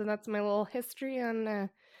great. So that's my little history on the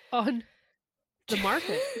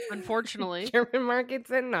market, unfortunately. German markets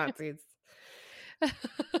and Nazis.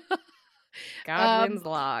 God wins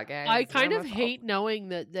law, guys. I kind of hate knowing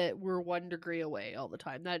that we're 1 degree away all the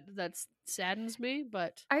time. That saddens me,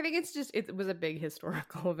 but I think it's just it was a big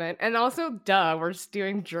historical event, and also, we're just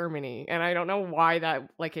doing Germany, and I don't know why that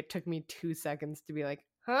it took me 2 seconds to be like,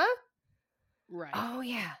 huh? Right. Oh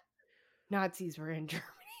yeah, Nazis were in Germany.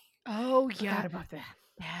 Oh yeah, forgot about that.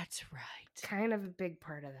 That's right. Kind of a big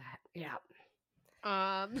part of that. Yeah.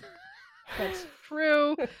 That's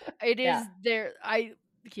true. It is Yeah. there. I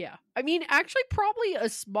mean, actually, probably a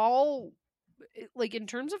small, like in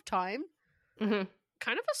terms of time, Mm-hmm.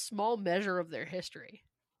 kind of a small measure of their history.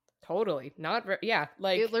 Totally. Not yeah,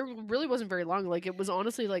 like It really wasn't very long. Like it was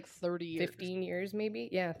honestly like 30 years. 15 years maybe.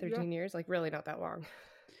 Yeah, 13 years. Like really not that long.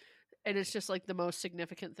 And it's just like the most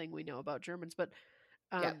significant thing we know about Germans. But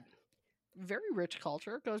Yep. very rich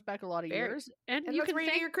culture, goes back a lot of Very. years. And And you that's can where you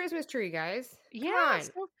get think, your Christmas tree, guys. yeah, Come on.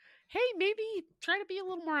 so hey, maybe try to be a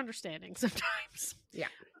little more understanding sometimes. Yeah.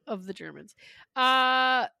 Of the Germans.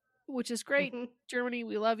 Which is great. Mm-hmm. Germany,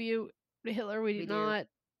 we love you. Hitler, we do not.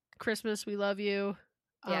 Christmas, we love you.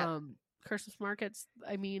 Yeah. Christmas markets,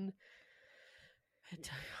 I mean,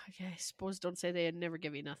 I suppose don't say they never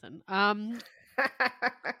give you nothing.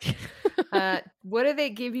 What do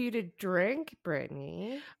they give you to drink,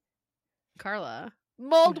 Brittany? Carla,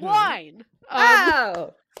 mulled wine.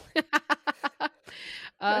 Oh.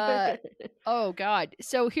 Oh God.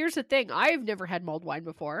 So here's the thing. I've never had mulled wine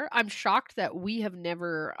before. I'm shocked that we have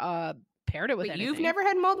never paired it with anything. You've never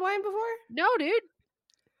had mulled wine before? No, dude.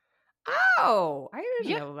 Oh, I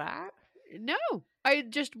didn't know that. No. I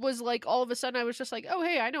just was like, all of a sudden I was just like, oh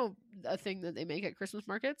hey, I know a thing that they make at Christmas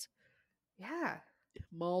markets. Yeah.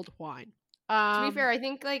 Mulled wine. To be fair, I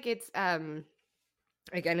think like it's again,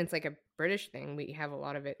 it's like a British thing. We have a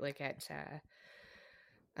lot of it like at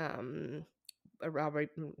not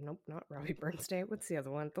Robbie Burns Day. What's the other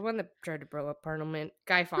one? The one that tried to blow up Parliament.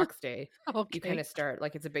 Guy Fawkes Day. Okay. You kind of start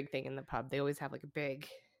like it's a big thing in the pub. They always have like a big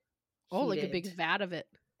like a big vat of it.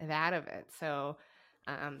 So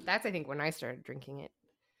that's I think when I started drinking it.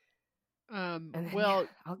 Then,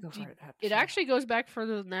 I'll go for it. It actually goes back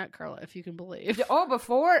further than that, Carla, if you can believe. Oh,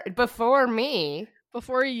 before me.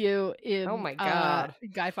 Before you in oh my God.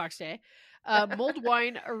 Guy Fawkes Day. Mulled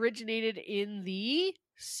wine originated in the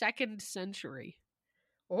 2nd century.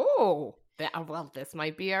 Oh, this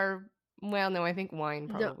might be our. Well, no, I think wine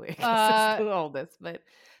probably is the oldest, but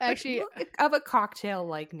actually of a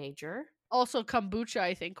cocktail-like nature. Also, kombucha,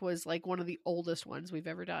 I think, was like one of the oldest ones we've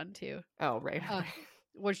ever done too. Oh, right.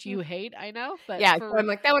 Which you hate, I know, but yeah, I'm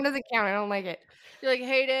like that one doesn't count. I don't like it. You're like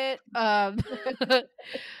hate it.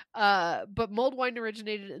 But mulled wine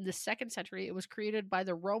originated in the 2nd century. It was created by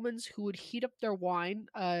the Romans who would heat up their wine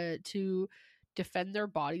to defend their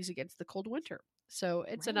bodies against the cold winter. So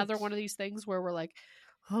it's another one of these things where we're like,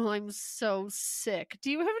 oh, I'm so sick.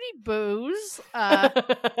 Do you have any booze?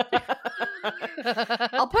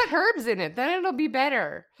 I'll put herbs in it. Then it'll be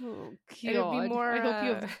better. Oh, God. It'll be more. I hope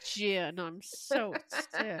you have gin. I'm so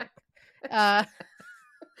sick.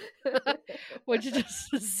 Which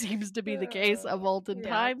just seems to be the case of olden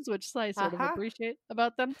times, which I sort of appreciate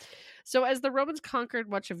about them. So as the Romans conquered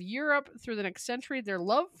much of Europe through the next century, their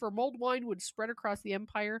love for mulled wine would spread across the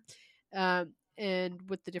empire. And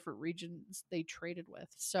with the different regions they traded with.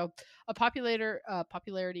 So a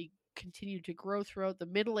popularity continued to grow throughout the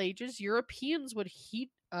Middle Ages. Europeans would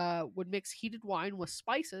mix heated wine with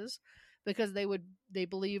spices because they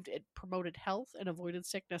believed it promoted health and avoided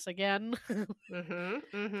sickness again. They're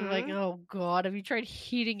like, oh God, have you tried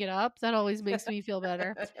heating it up? That always makes me feel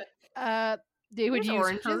better. They would use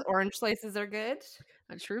oranges. Orange slices are good.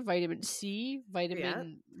 That's true. Vitamin C,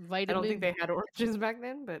 vitamin. I don't think they had oranges back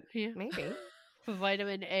then, but maybe.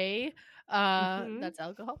 Vitamin A, that's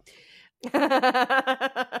alcohol.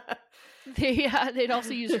 They'd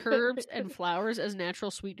also use herbs and flowers as natural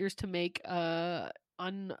sweeteners to make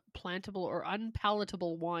unplantable or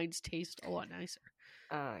unpalatable wines taste a lot nicer.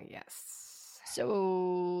 Yes.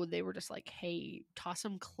 So they were just like, hey, toss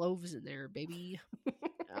some cloves in there, baby.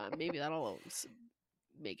 Maybe that'll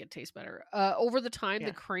make it taste better. Over the time,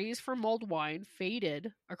 the craze for mulled wine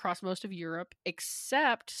faded across most of Europe,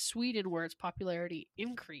 except Sweden, where its popularity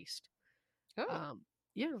increased. Oh,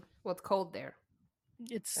 yeah. Well, it's cold there.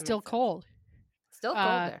 It's still cold. Still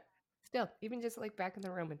cold there. Still, even just like back in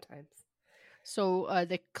the Roman times. So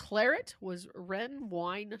the claret was red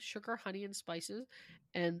wine, sugar, honey, and spices,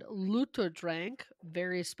 and Lutherdrank,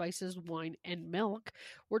 various spices, wine, and milk,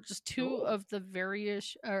 were just two of the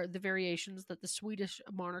variations that the Swedish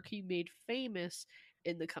monarchy made famous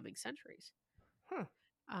in the coming centuries.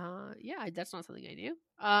 Yeah, that's not something I knew.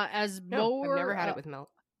 I've never had it with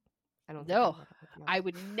milk. I don't. No, I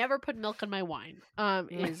would never put milk in my wine.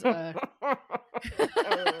 Is no.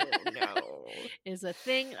 Is a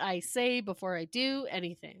thing I say before I do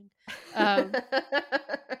anything.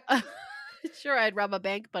 Sure, I'd rob a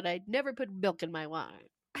bank, but I'd never put milk in my wine.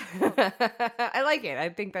 I like it. I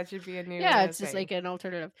think that should be a new Yeah, it's just thing. like an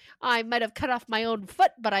alternative. I might have cut off my own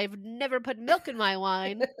foot, but I've never put milk in my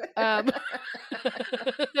wine.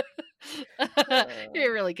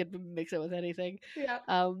 You really could mix it with anything. Yeah.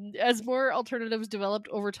 As more alternatives developed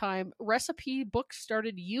over time, recipe books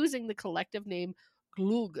started using the collective name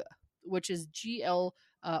glug, which is GL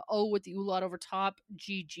O with the umlaut over top,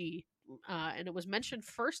 GG. And it was mentioned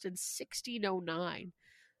first in 1609.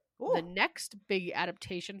 The Ooh. next big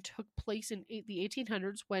adaptation took place in the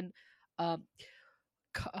 1800s when um,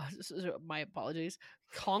 my apologies,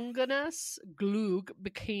 Konganas glug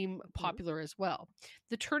became popular as well.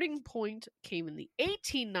 The turning point came in the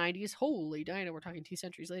 1890s. Holy Dinah, we're talking 2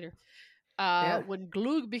 centuries later. Yeah. When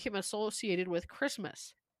glug became associated with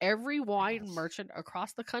Christmas. Every wine Right. merchant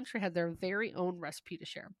across the country had their very own recipe to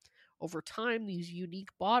share. Over time, these unique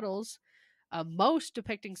bottles, most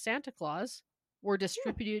depicting Santa Claus, were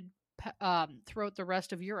distributed throughout the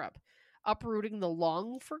rest of Europe, uprooting the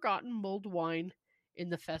long forgotten mulled wine in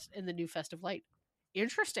the new festive light.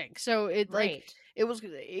 Interesting. So Right.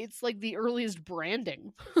 it's like the earliest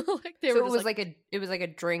branding. Like they So were it just was like, like a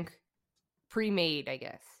drink pre-made, I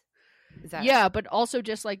guess. Is that? yeah, but also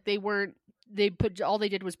just like they put all they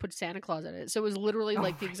did was put Santa Claus in it. So it was literally Oh,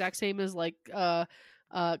 like the right. exact same as like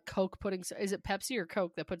Coke putting, is it Pepsi or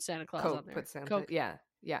Coke that put Santa Claus on Coke there? put Santa. Coke. Yeah.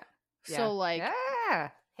 Yeah. Yeah. So like Yeah.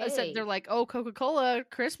 I said, they're Hey. like, oh, Coca-Cola,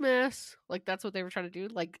 Christmas. Like that's what they were trying to do.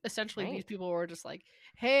 Like essentially these Right. people were just like,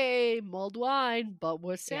 hey, mulled wine, but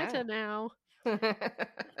with Yeah. Santa now.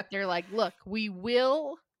 They're like, look, we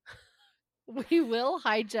will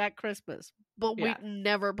hijack Christmas, but we Yeah.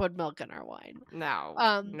 never put milk in our wine. No.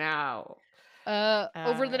 Um No.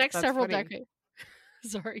 over the next That's several funny. decades.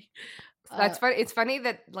 Sorry. That's funny. It's funny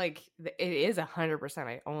that like it is 100%.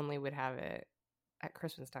 I only would have it at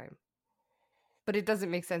Christmas time, but it doesn't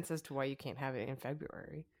make sense as to why you can't have it in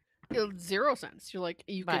February. 0 cents. You're like,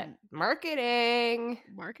 you But can marketing.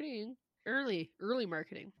 marketing, early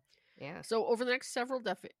marketing. Yeah. So, over the next several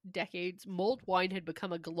decades, mulled wine had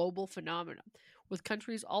become a global phenomenon, with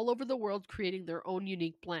countries all over the world creating their own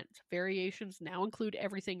unique blends. Variations now include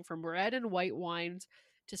everything from red and white wines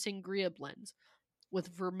to sangria blends, with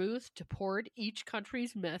vermouth to port, each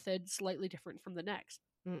country's method slightly different from the next.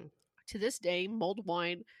 Mm. To this day, mulled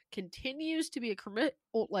wine continues to be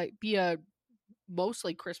a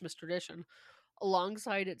mostly Christmas tradition,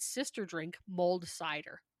 alongside its sister drink, mulled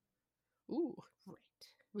cider. Ooh, Right.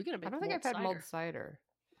 we're gonna I make don't think I've mulled had mulled cider.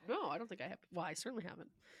 cider. No, I don't think I have. Well, I certainly haven't.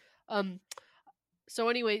 Um. So,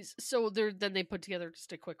 anyways, then they put together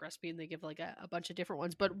just a quick recipe and they give like a bunch of different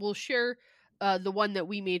ones. But we'll share the one that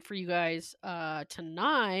we made for you guys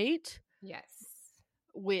tonight, Yes.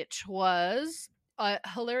 which was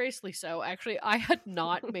hilariously so. Actually, I had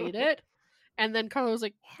not made it, and then Carla was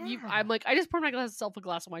like, I'm Yeah. like, I just poured myself a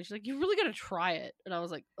glass of wine. She's like, you really gotta try it, and I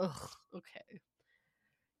was like, ugh, okay.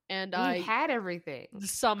 And And you I had everything.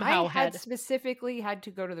 somehow had specifically had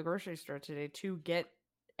to go to the grocery store today to get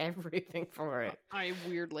everything for it. I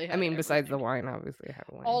weirdly I had mean, besides the everything. wine, obviously I had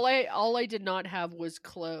wine. All I did not have was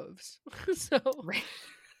cloves. So Right.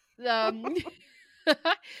 um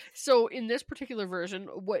so in this particular version,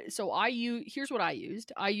 here's what I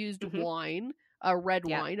used. I used Mhm. wine, a red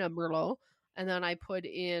Yeah. wine, a Merlot, and then I put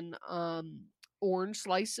in orange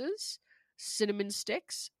slices, cinnamon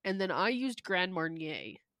sticks, and then I used Grand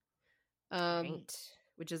Marnier. Right.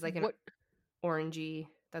 Which is like an What orangey.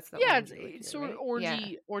 That's the Yeah, orangey it's liqueur, sort of right?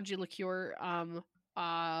 Yeah. orangey liqueur.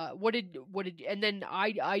 What did and then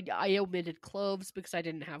I omitted cloves because I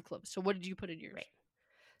didn't have cloves. So what did you put in yours? Right.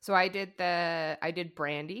 So I did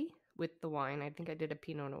brandy with the wine. I think I did a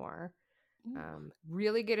Pinot Noir.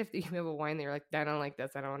 Really good if you have a wine that you're like, I don't like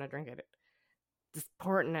this, I don't want to drink it. Just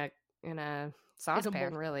pour it in a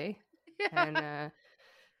saucepan, really, and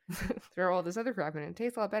throw all this other crap in it. It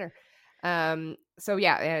tastes a lot better. So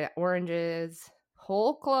yeah, oranges,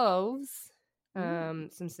 whole cloves, some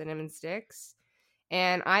cinnamon sticks,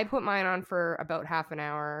 and I put mine on for about half an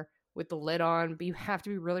hour with the lid on. But you have to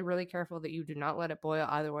be really, really careful that you do not let it boil,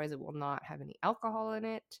 otherwise it will not have any alcohol in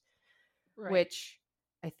it. Right. Which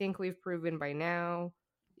I think we've proven by now.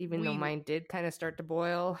 Even though mine did kind of start to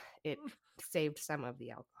boil, it saved some of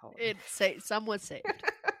the alcohol. Some was saved.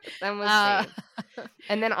 Some was saved.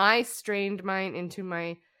 And then I strained mine into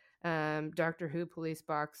my Doctor Who police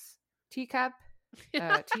box teacup.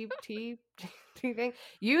 Tea thing.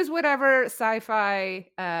 Use whatever sci-fi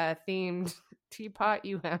themed teapot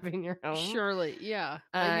you have in your home. Surely, yeah.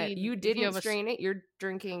 I mean, you didn't strain it. You're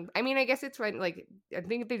drinking. I mean, I guess it's fine. Like, I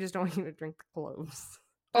think they just don't want you to drink the cloves.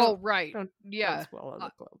 Oh, right. Don't swallow the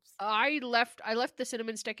cloves. I left the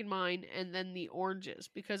cinnamon stick in mine and then the oranges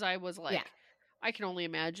because I was like, I can only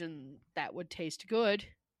imagine that would taste good.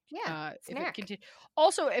 Yeah, If it snack.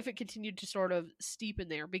 also if it continued to sort of steep in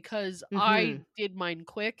there, because I Mm-hmm. did mine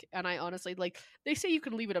quick, and I honestly, like, they say you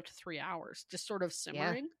can leave it up to 3 hours, just sort of Yeah.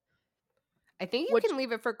 simmering. I think you Which can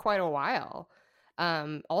leave it for quite a while.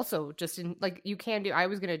 Also, just in like you can do. I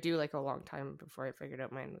was gonna do like a long time before I figured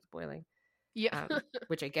out mine was boiling. yeah,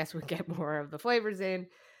 Which I guess would get more of the flavors in.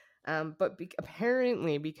 But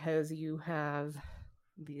apparently, because you have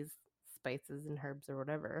these spices and herbs or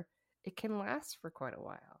whatever, it can last for quite a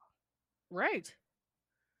while. right.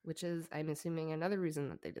 Which is, I'm assuming, another reason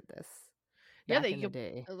that they did this Yeah, back they in the could,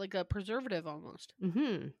 day. like a preservative almost.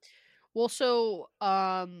 Mm-hmm. Well, so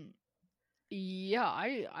yeah,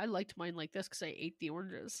 I liked mine like this because I ate the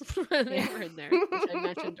oranges. They Yeah. were in there, which I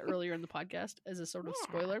mentioned earlier in the podcast as a sort of Yeah.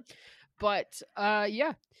 spoiler. But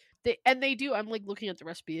yeah, they do. I'm like looking at the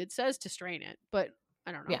recipe. It says to strain it, but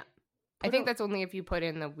I don't know. Yeah. I think that's only if you put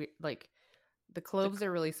in the the cloves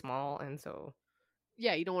are really small, and so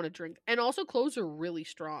yeah, you don't want to drink. And also, cloves are really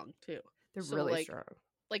strong too. they're So really strong.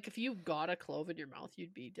 like if you got a clove in your mouth,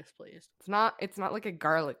 you'd be displeased. It's not like a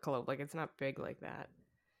garlic clove. Like it's not big like that.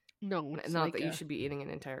 No, it's Not like that you should be eating an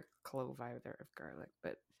entire clove either of garlic,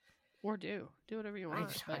 but or do whatever you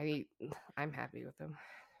want. I'm happy with them.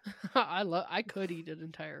 I could eat an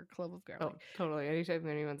entire clove of garlic. Oh, totally. Anytime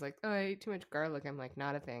anyone's like, "Oh, I ate too much garlic," I'm like,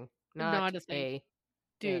 "Not a thing. Not a thing. a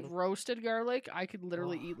Dude, thing." roasted garlic, I could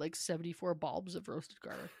literally Oh. eat like 74 bulbs of roasted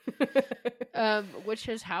garlic. Which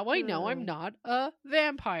is how I know I'm not a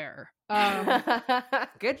vampire.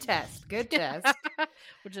 Good test. Good test.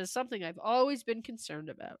 Which is something I've always been concerned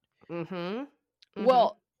about. Mm-hmm. Mm-hmm.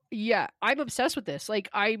 Well, yeah, I'm obsessed with this. Like,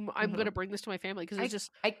 I'm Mm-hmm. gonna bring this to my family because it's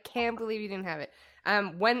just. I can't believe you didn't have it.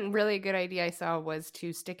 One really good idea I saw was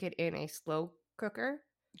to stick it in a slow cooker.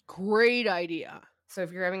 Great idea. So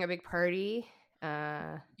if you're having a big party,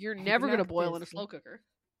 you're never gonna boil in a slow cooker.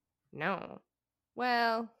 No.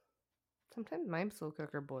 Well, sometimes my slow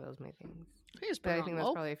cooker boils my things. But I think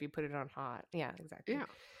that's probably if you put it on hot. Yeah, exactly. Yeah.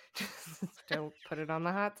 Don't put it on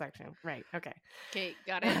the hot section. Right. Okay. Okay,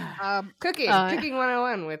 got it. Cooking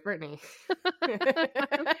 101 with Brittany.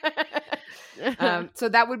 So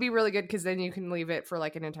that would be really good because then you can leave it for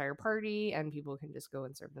like an entire party and people can just go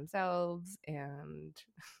and serve themselves. And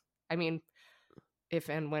I mean, if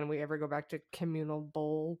and when we ever go back to communal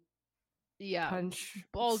bowl punch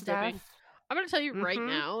bowl stuff, dipping, I'm gonna tell you right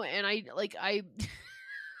now, and I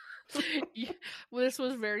well, this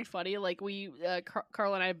was very funny. Like we,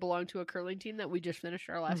 Carl and I belong to a curling team that we just finished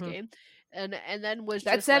our last game, and then was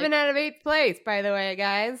that's just 7 out of 8th place, by the way,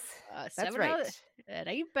 guys. That's right. It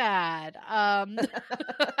ain't bad.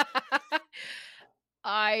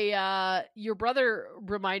 Your brother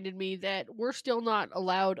reminded me that we're still not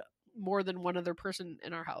allowed more than one other person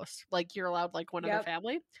in our house. Like you're allowed like one other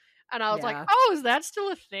family, and I was like, oh, is that still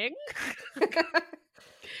a thing?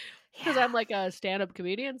 Because I'm like a stand-up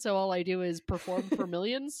comedian, so all I do is perform for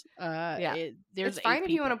millions. There's it's fine if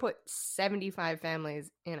you want to put 75 families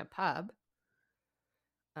in a pub.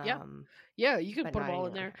 Yeah, you can put them all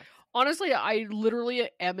in there. Honestly, I literally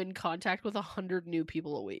am in contact with 100 new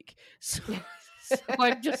people a week. So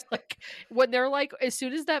I'm just like, when they're like, as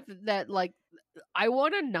soon as that like, I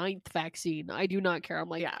want a 9th vaccine. I do not care. I'm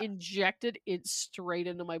like, injected it straight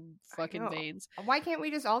into my fucking veins. Why can't we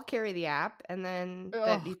just all carry the app and then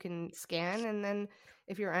that you can scan, and then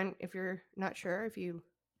if you're not sure if you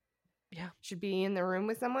should be in the room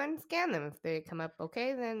with someone, scan them. If they come up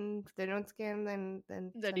okay, then if they don't scan, then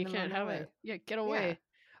you can't have it. Yeah, get away. Yeah.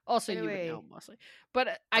 Also, you would know mostly,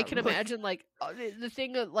 but I can imagine like the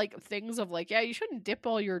thing of like things of like, you shouldn't dip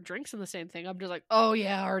all your drinks in the same thing. I'm just like, oh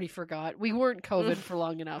yeah, I already forgot. We weren't COVID for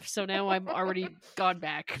long enough, so now I'm already gone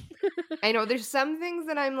back. I know there's some things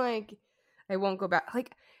that I'm like, I won't go back.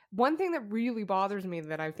 Like one thing that really bothers me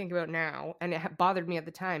that I think about now, and it bothered me at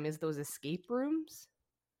the time, is those escape rooms.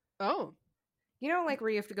 Oh. You know, like where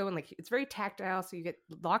you have to go and like it's very tactile, so you get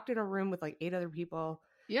locked in a room with like 8 other people.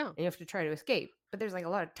 Yeah. And you have to try to escape. But there's like a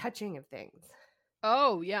lot of touching of things.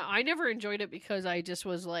 Oh, yeah. I never enjoyed it because I just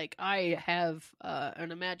was like, I have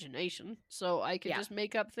an imagination, so I could just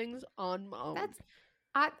make up things on my own.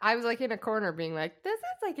 I was like in a corner being like, this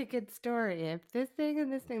is like a good story. If this thing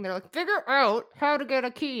and this thing, they're like, figure out how to get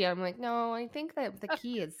a key. I'm like, no, I think that the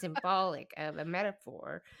key is symbolic of a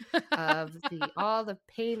metaphor of all the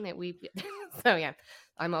pain that we've. So yeah,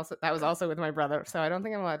 that was also with my brother. So I don't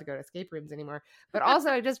think I'm allowed to go to escape rooms anymore. But also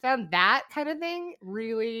I just found that kind of thing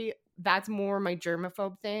really, that's more my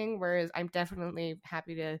germaphobe thing. Whereas I'm definitely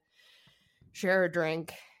happy to share a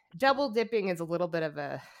drink. Double dipping is a little bit of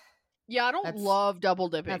a. Yeah, I don't love double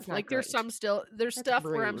dipping. Like, there's stuff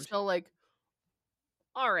where I'm still like,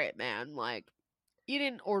 all right, man, like, you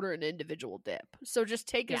didn't order an individual dip. So just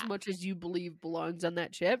take as much as you believe belongs on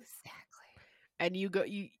that chip. Exactly. And you go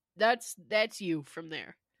that's you from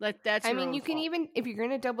there. That's I your mean, own you can fault. even, if you're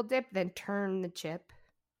gonna double dip, then turn the chip.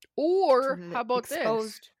 Or to the how about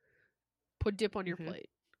exposed. this? Put dip on your plate.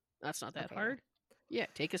 That's not that hard. Yeah,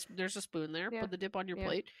 there's a spoon there. Put the dip on your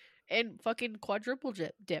plate and fucking quadruple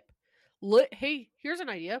dip. Hey, here's an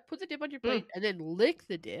idea. Put the dip on your plate and then lick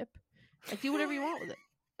the dip and do whatever you want with it.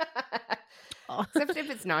 Except if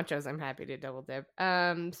it's nachos, I'm happy to double dip.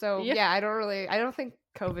 So yeah, I don't think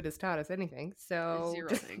COVID has taught us anything. So Zero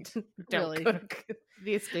things. Don't Really. go to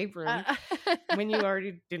the escape room when you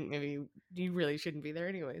already didn't. Maybe you really shouldn't be there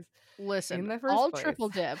anyways. Listen, in the first I'll place. triple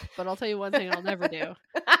dip, but I'll tell you one thing I'll never do.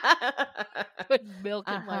 Put milk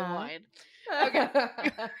in my wine. Okay.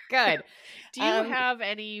 Good. Do you have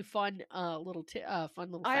any fun little facts?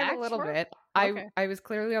 I have a little bit. Okay. I was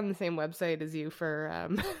clearly on the same website as you for I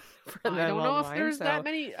don't know if there's that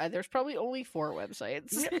many. There's probably only 4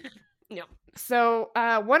 websites. No. So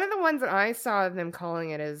one of the ones that I saw them calling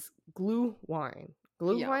it is glue wine.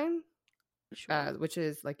 Glue wine? Sure. Which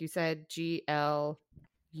is, like you said, GLU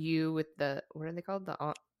with the, what are they called? The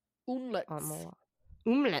omelets.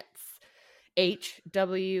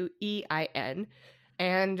 HWEIN.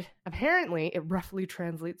 And apparently it roughly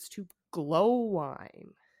translates to glow wine.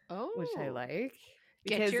 Oh. Which I like.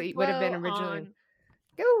 Because it would have been originally.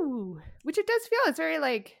 Ooh, which it does feel. It's very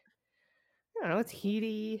like, I don't know, it's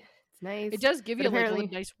heaty. It's nice. It does give you like a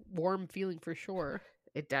nice warm feeling for sure.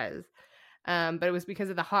 It does. But it was because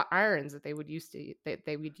of the hot irons that they would use to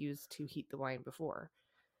heat the wine before.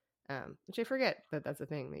 Which I forget that's a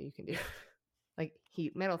thing that you can do. Like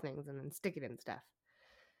heat metal things and then stick it in stuff.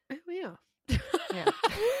 Oh yeah. Yeah.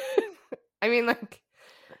 I mean, I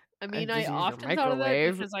often thought of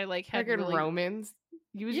that because I like had really... Romans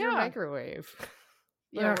use your microwave.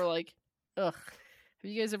 Yeah, we're like, ugh.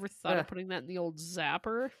 Have you guys ever thought of putting that in the old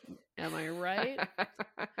zapper? Am I right?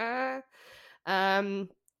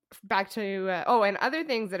 Back to and other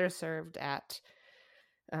things that are served at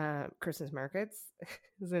Christmas markets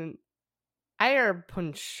is an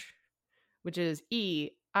Eierpunsch, which is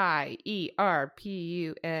EIERPUNSCH,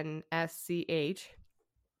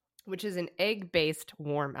 which is an egg-based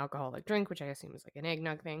warm alcoholic drink, which I assume is like an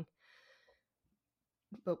eggnog thing,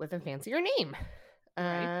 but with a fancier name.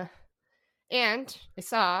 Right. And I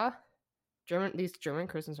saw these German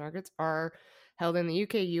Christmas markets are held in the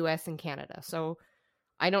UK, US, and Canada. So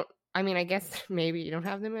I guess maybe you don't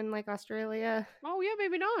have them in like Australia. Oh yeah,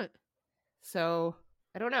 maybe not. So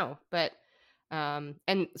I don't know, but and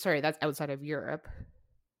sorry, that's outside of Europe.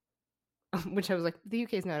 Which I was like, the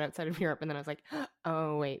UK is not outside of Europe, and then I was like,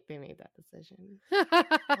 oh wait, they made that decision.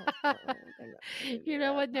 You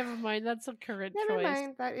know what? Never mind. That's a correct choice. Never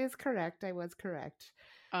mind. That is correct. I was correct.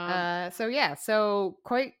 So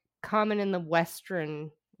quite common in the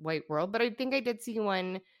Western white world, but I think I did see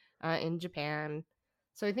one in Japan.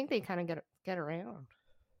 So I think they kind of get around.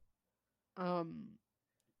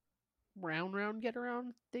 Round, get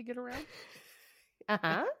around. They get around.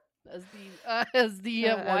 As the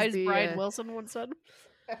wise Brian Wilson once said.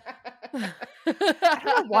 I don't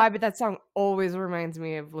know why, but that song always reminds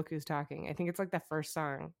me of Look Who's Talking. I think it's like the first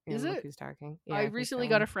song in Look Who's Talking. Yeah, I recently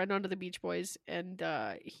got a friend onto the Beach Boys, and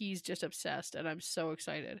he's just obsessed, and I'm so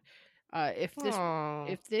excited. If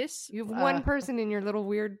this you have one person in your little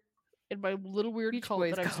weird Beach cult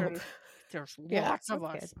Boys that I've started. There's lots of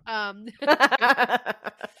us.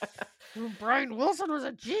 Brian Wilson was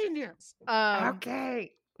a genius.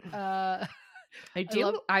 Okay. The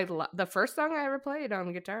first song I ever played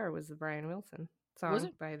on guitar was the Brian Wilson song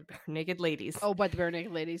by the Bare Naked Ladies. Oh, by the Bare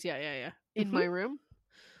Naked Ladies. Yeah. In my room.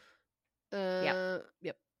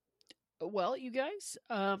 Yep. Well, you guys,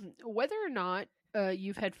 whether or not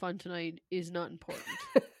you've had fun tonight is not important.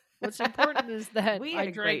 What's important is that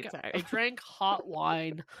I drank hot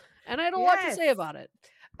wine, and I had a lot to say about it.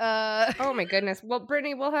 Oh my goodness. Well,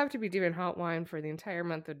 Brittany, we'll have to be doing hot wine for the entire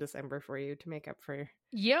month of December for you to make up for.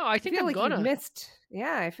 Yeah, I think I'm gonna. You missed.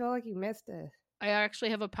 Yeah, I feel like you missed it. I actually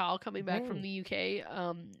have a pal coming back from the UK,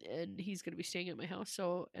 and he's gonna be staying at my house.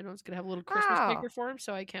 So, and I was gonna have a little Christmas maker for him.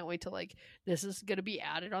 So I can't wait to this is gonna be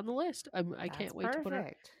added on the list. I can't wait to put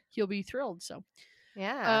it. He'll be thrilled. So.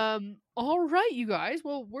 Yeah. All right, you guys.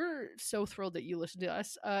 Well, we're so thrilled that you listened to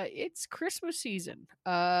us. It's Christmas season.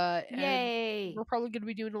 Yay! And we're probably going to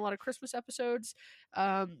be doing a lot of Christmas episodes.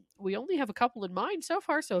 We only have a couple in mind so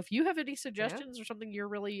far. So if you have any suggestions or something you're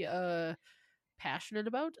really passionate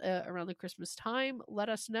about around the Christmas time, let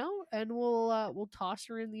us know, and we'll toss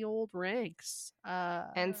her in the old ranks.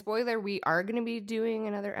 And spoiler, we are going to be doing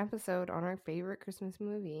another episode on our favorite Christmas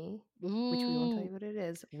movie, which we won't tell you what it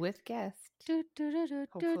is, with guests.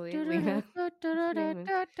 Hopefully, Lena.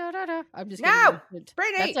 I'm just No! giving you a hint.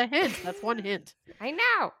 Brittany! That's a hint. That's one hint. I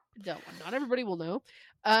know. No, not everybody will know.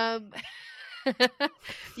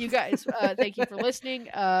 You guys, thank you for listening.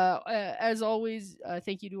 As always,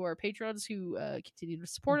 thank you to our patrons who continue to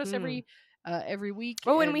support us every week.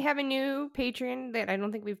 Oh, and we have a new patron that I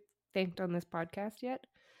don't think we've thanked on this podcast yet.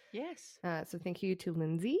 Yes. So thank you to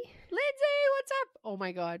Lindsay. Lindsay, what's up? Oh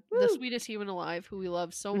my God, the sweetest human alive, who we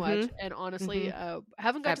love so much, and honestly,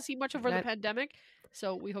 haven't got to see much over the pandemic.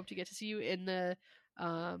 So we hope to get to see you in the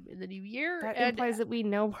new year. That implies that we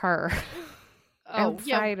know her.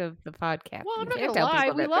 Outside of the podcast. Well, I'm not gonna lie,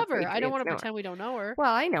 we love her. I don't want to pretend we don't know her.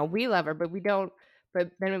 Well, I know we love her, but we don't.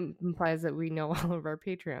 But then it implies that we know all of our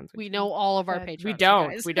patrons. We know all of our patrons. We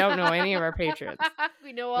don't. We don't know any of our patrons.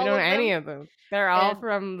 We know all. We don't know of any of them. They're all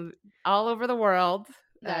from all over the world.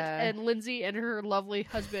 And Lindsay and her lovely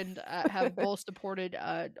husband have both supported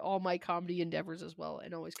all my comedy endeavors as well,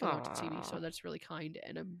 and always come out to see me. So that's really kind,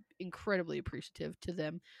 and I'm incredibly appreciative to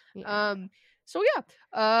them. Yeah. So yeah,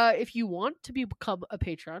 if you want to become a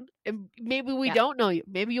patron, and maybe we don't know you,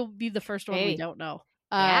 maybe you'll be the first one we don't know.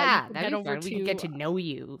 Yeah, that'd be fun. We can get to know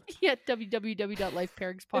you. At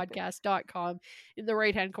www.lifepairingspodcast.com. In the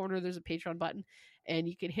right-hand corner, there's a Patreon button, and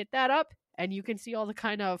you can hit that up, and you can see all the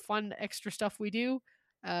kind of fun extra stuff we do.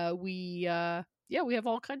 We have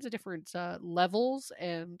all kinds of different levels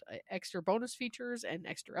and extra bonus features and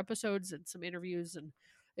extra episodes and some interviews, and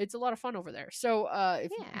it's a lot of fun over there. So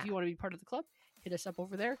if you want to be part of the club, hit us up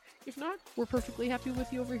over there. If not, we're perfectly happy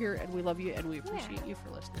with you over here, and we love you, and we appreciate you for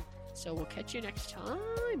listening. So we'll catch you next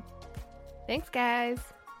time. Thanks, guys.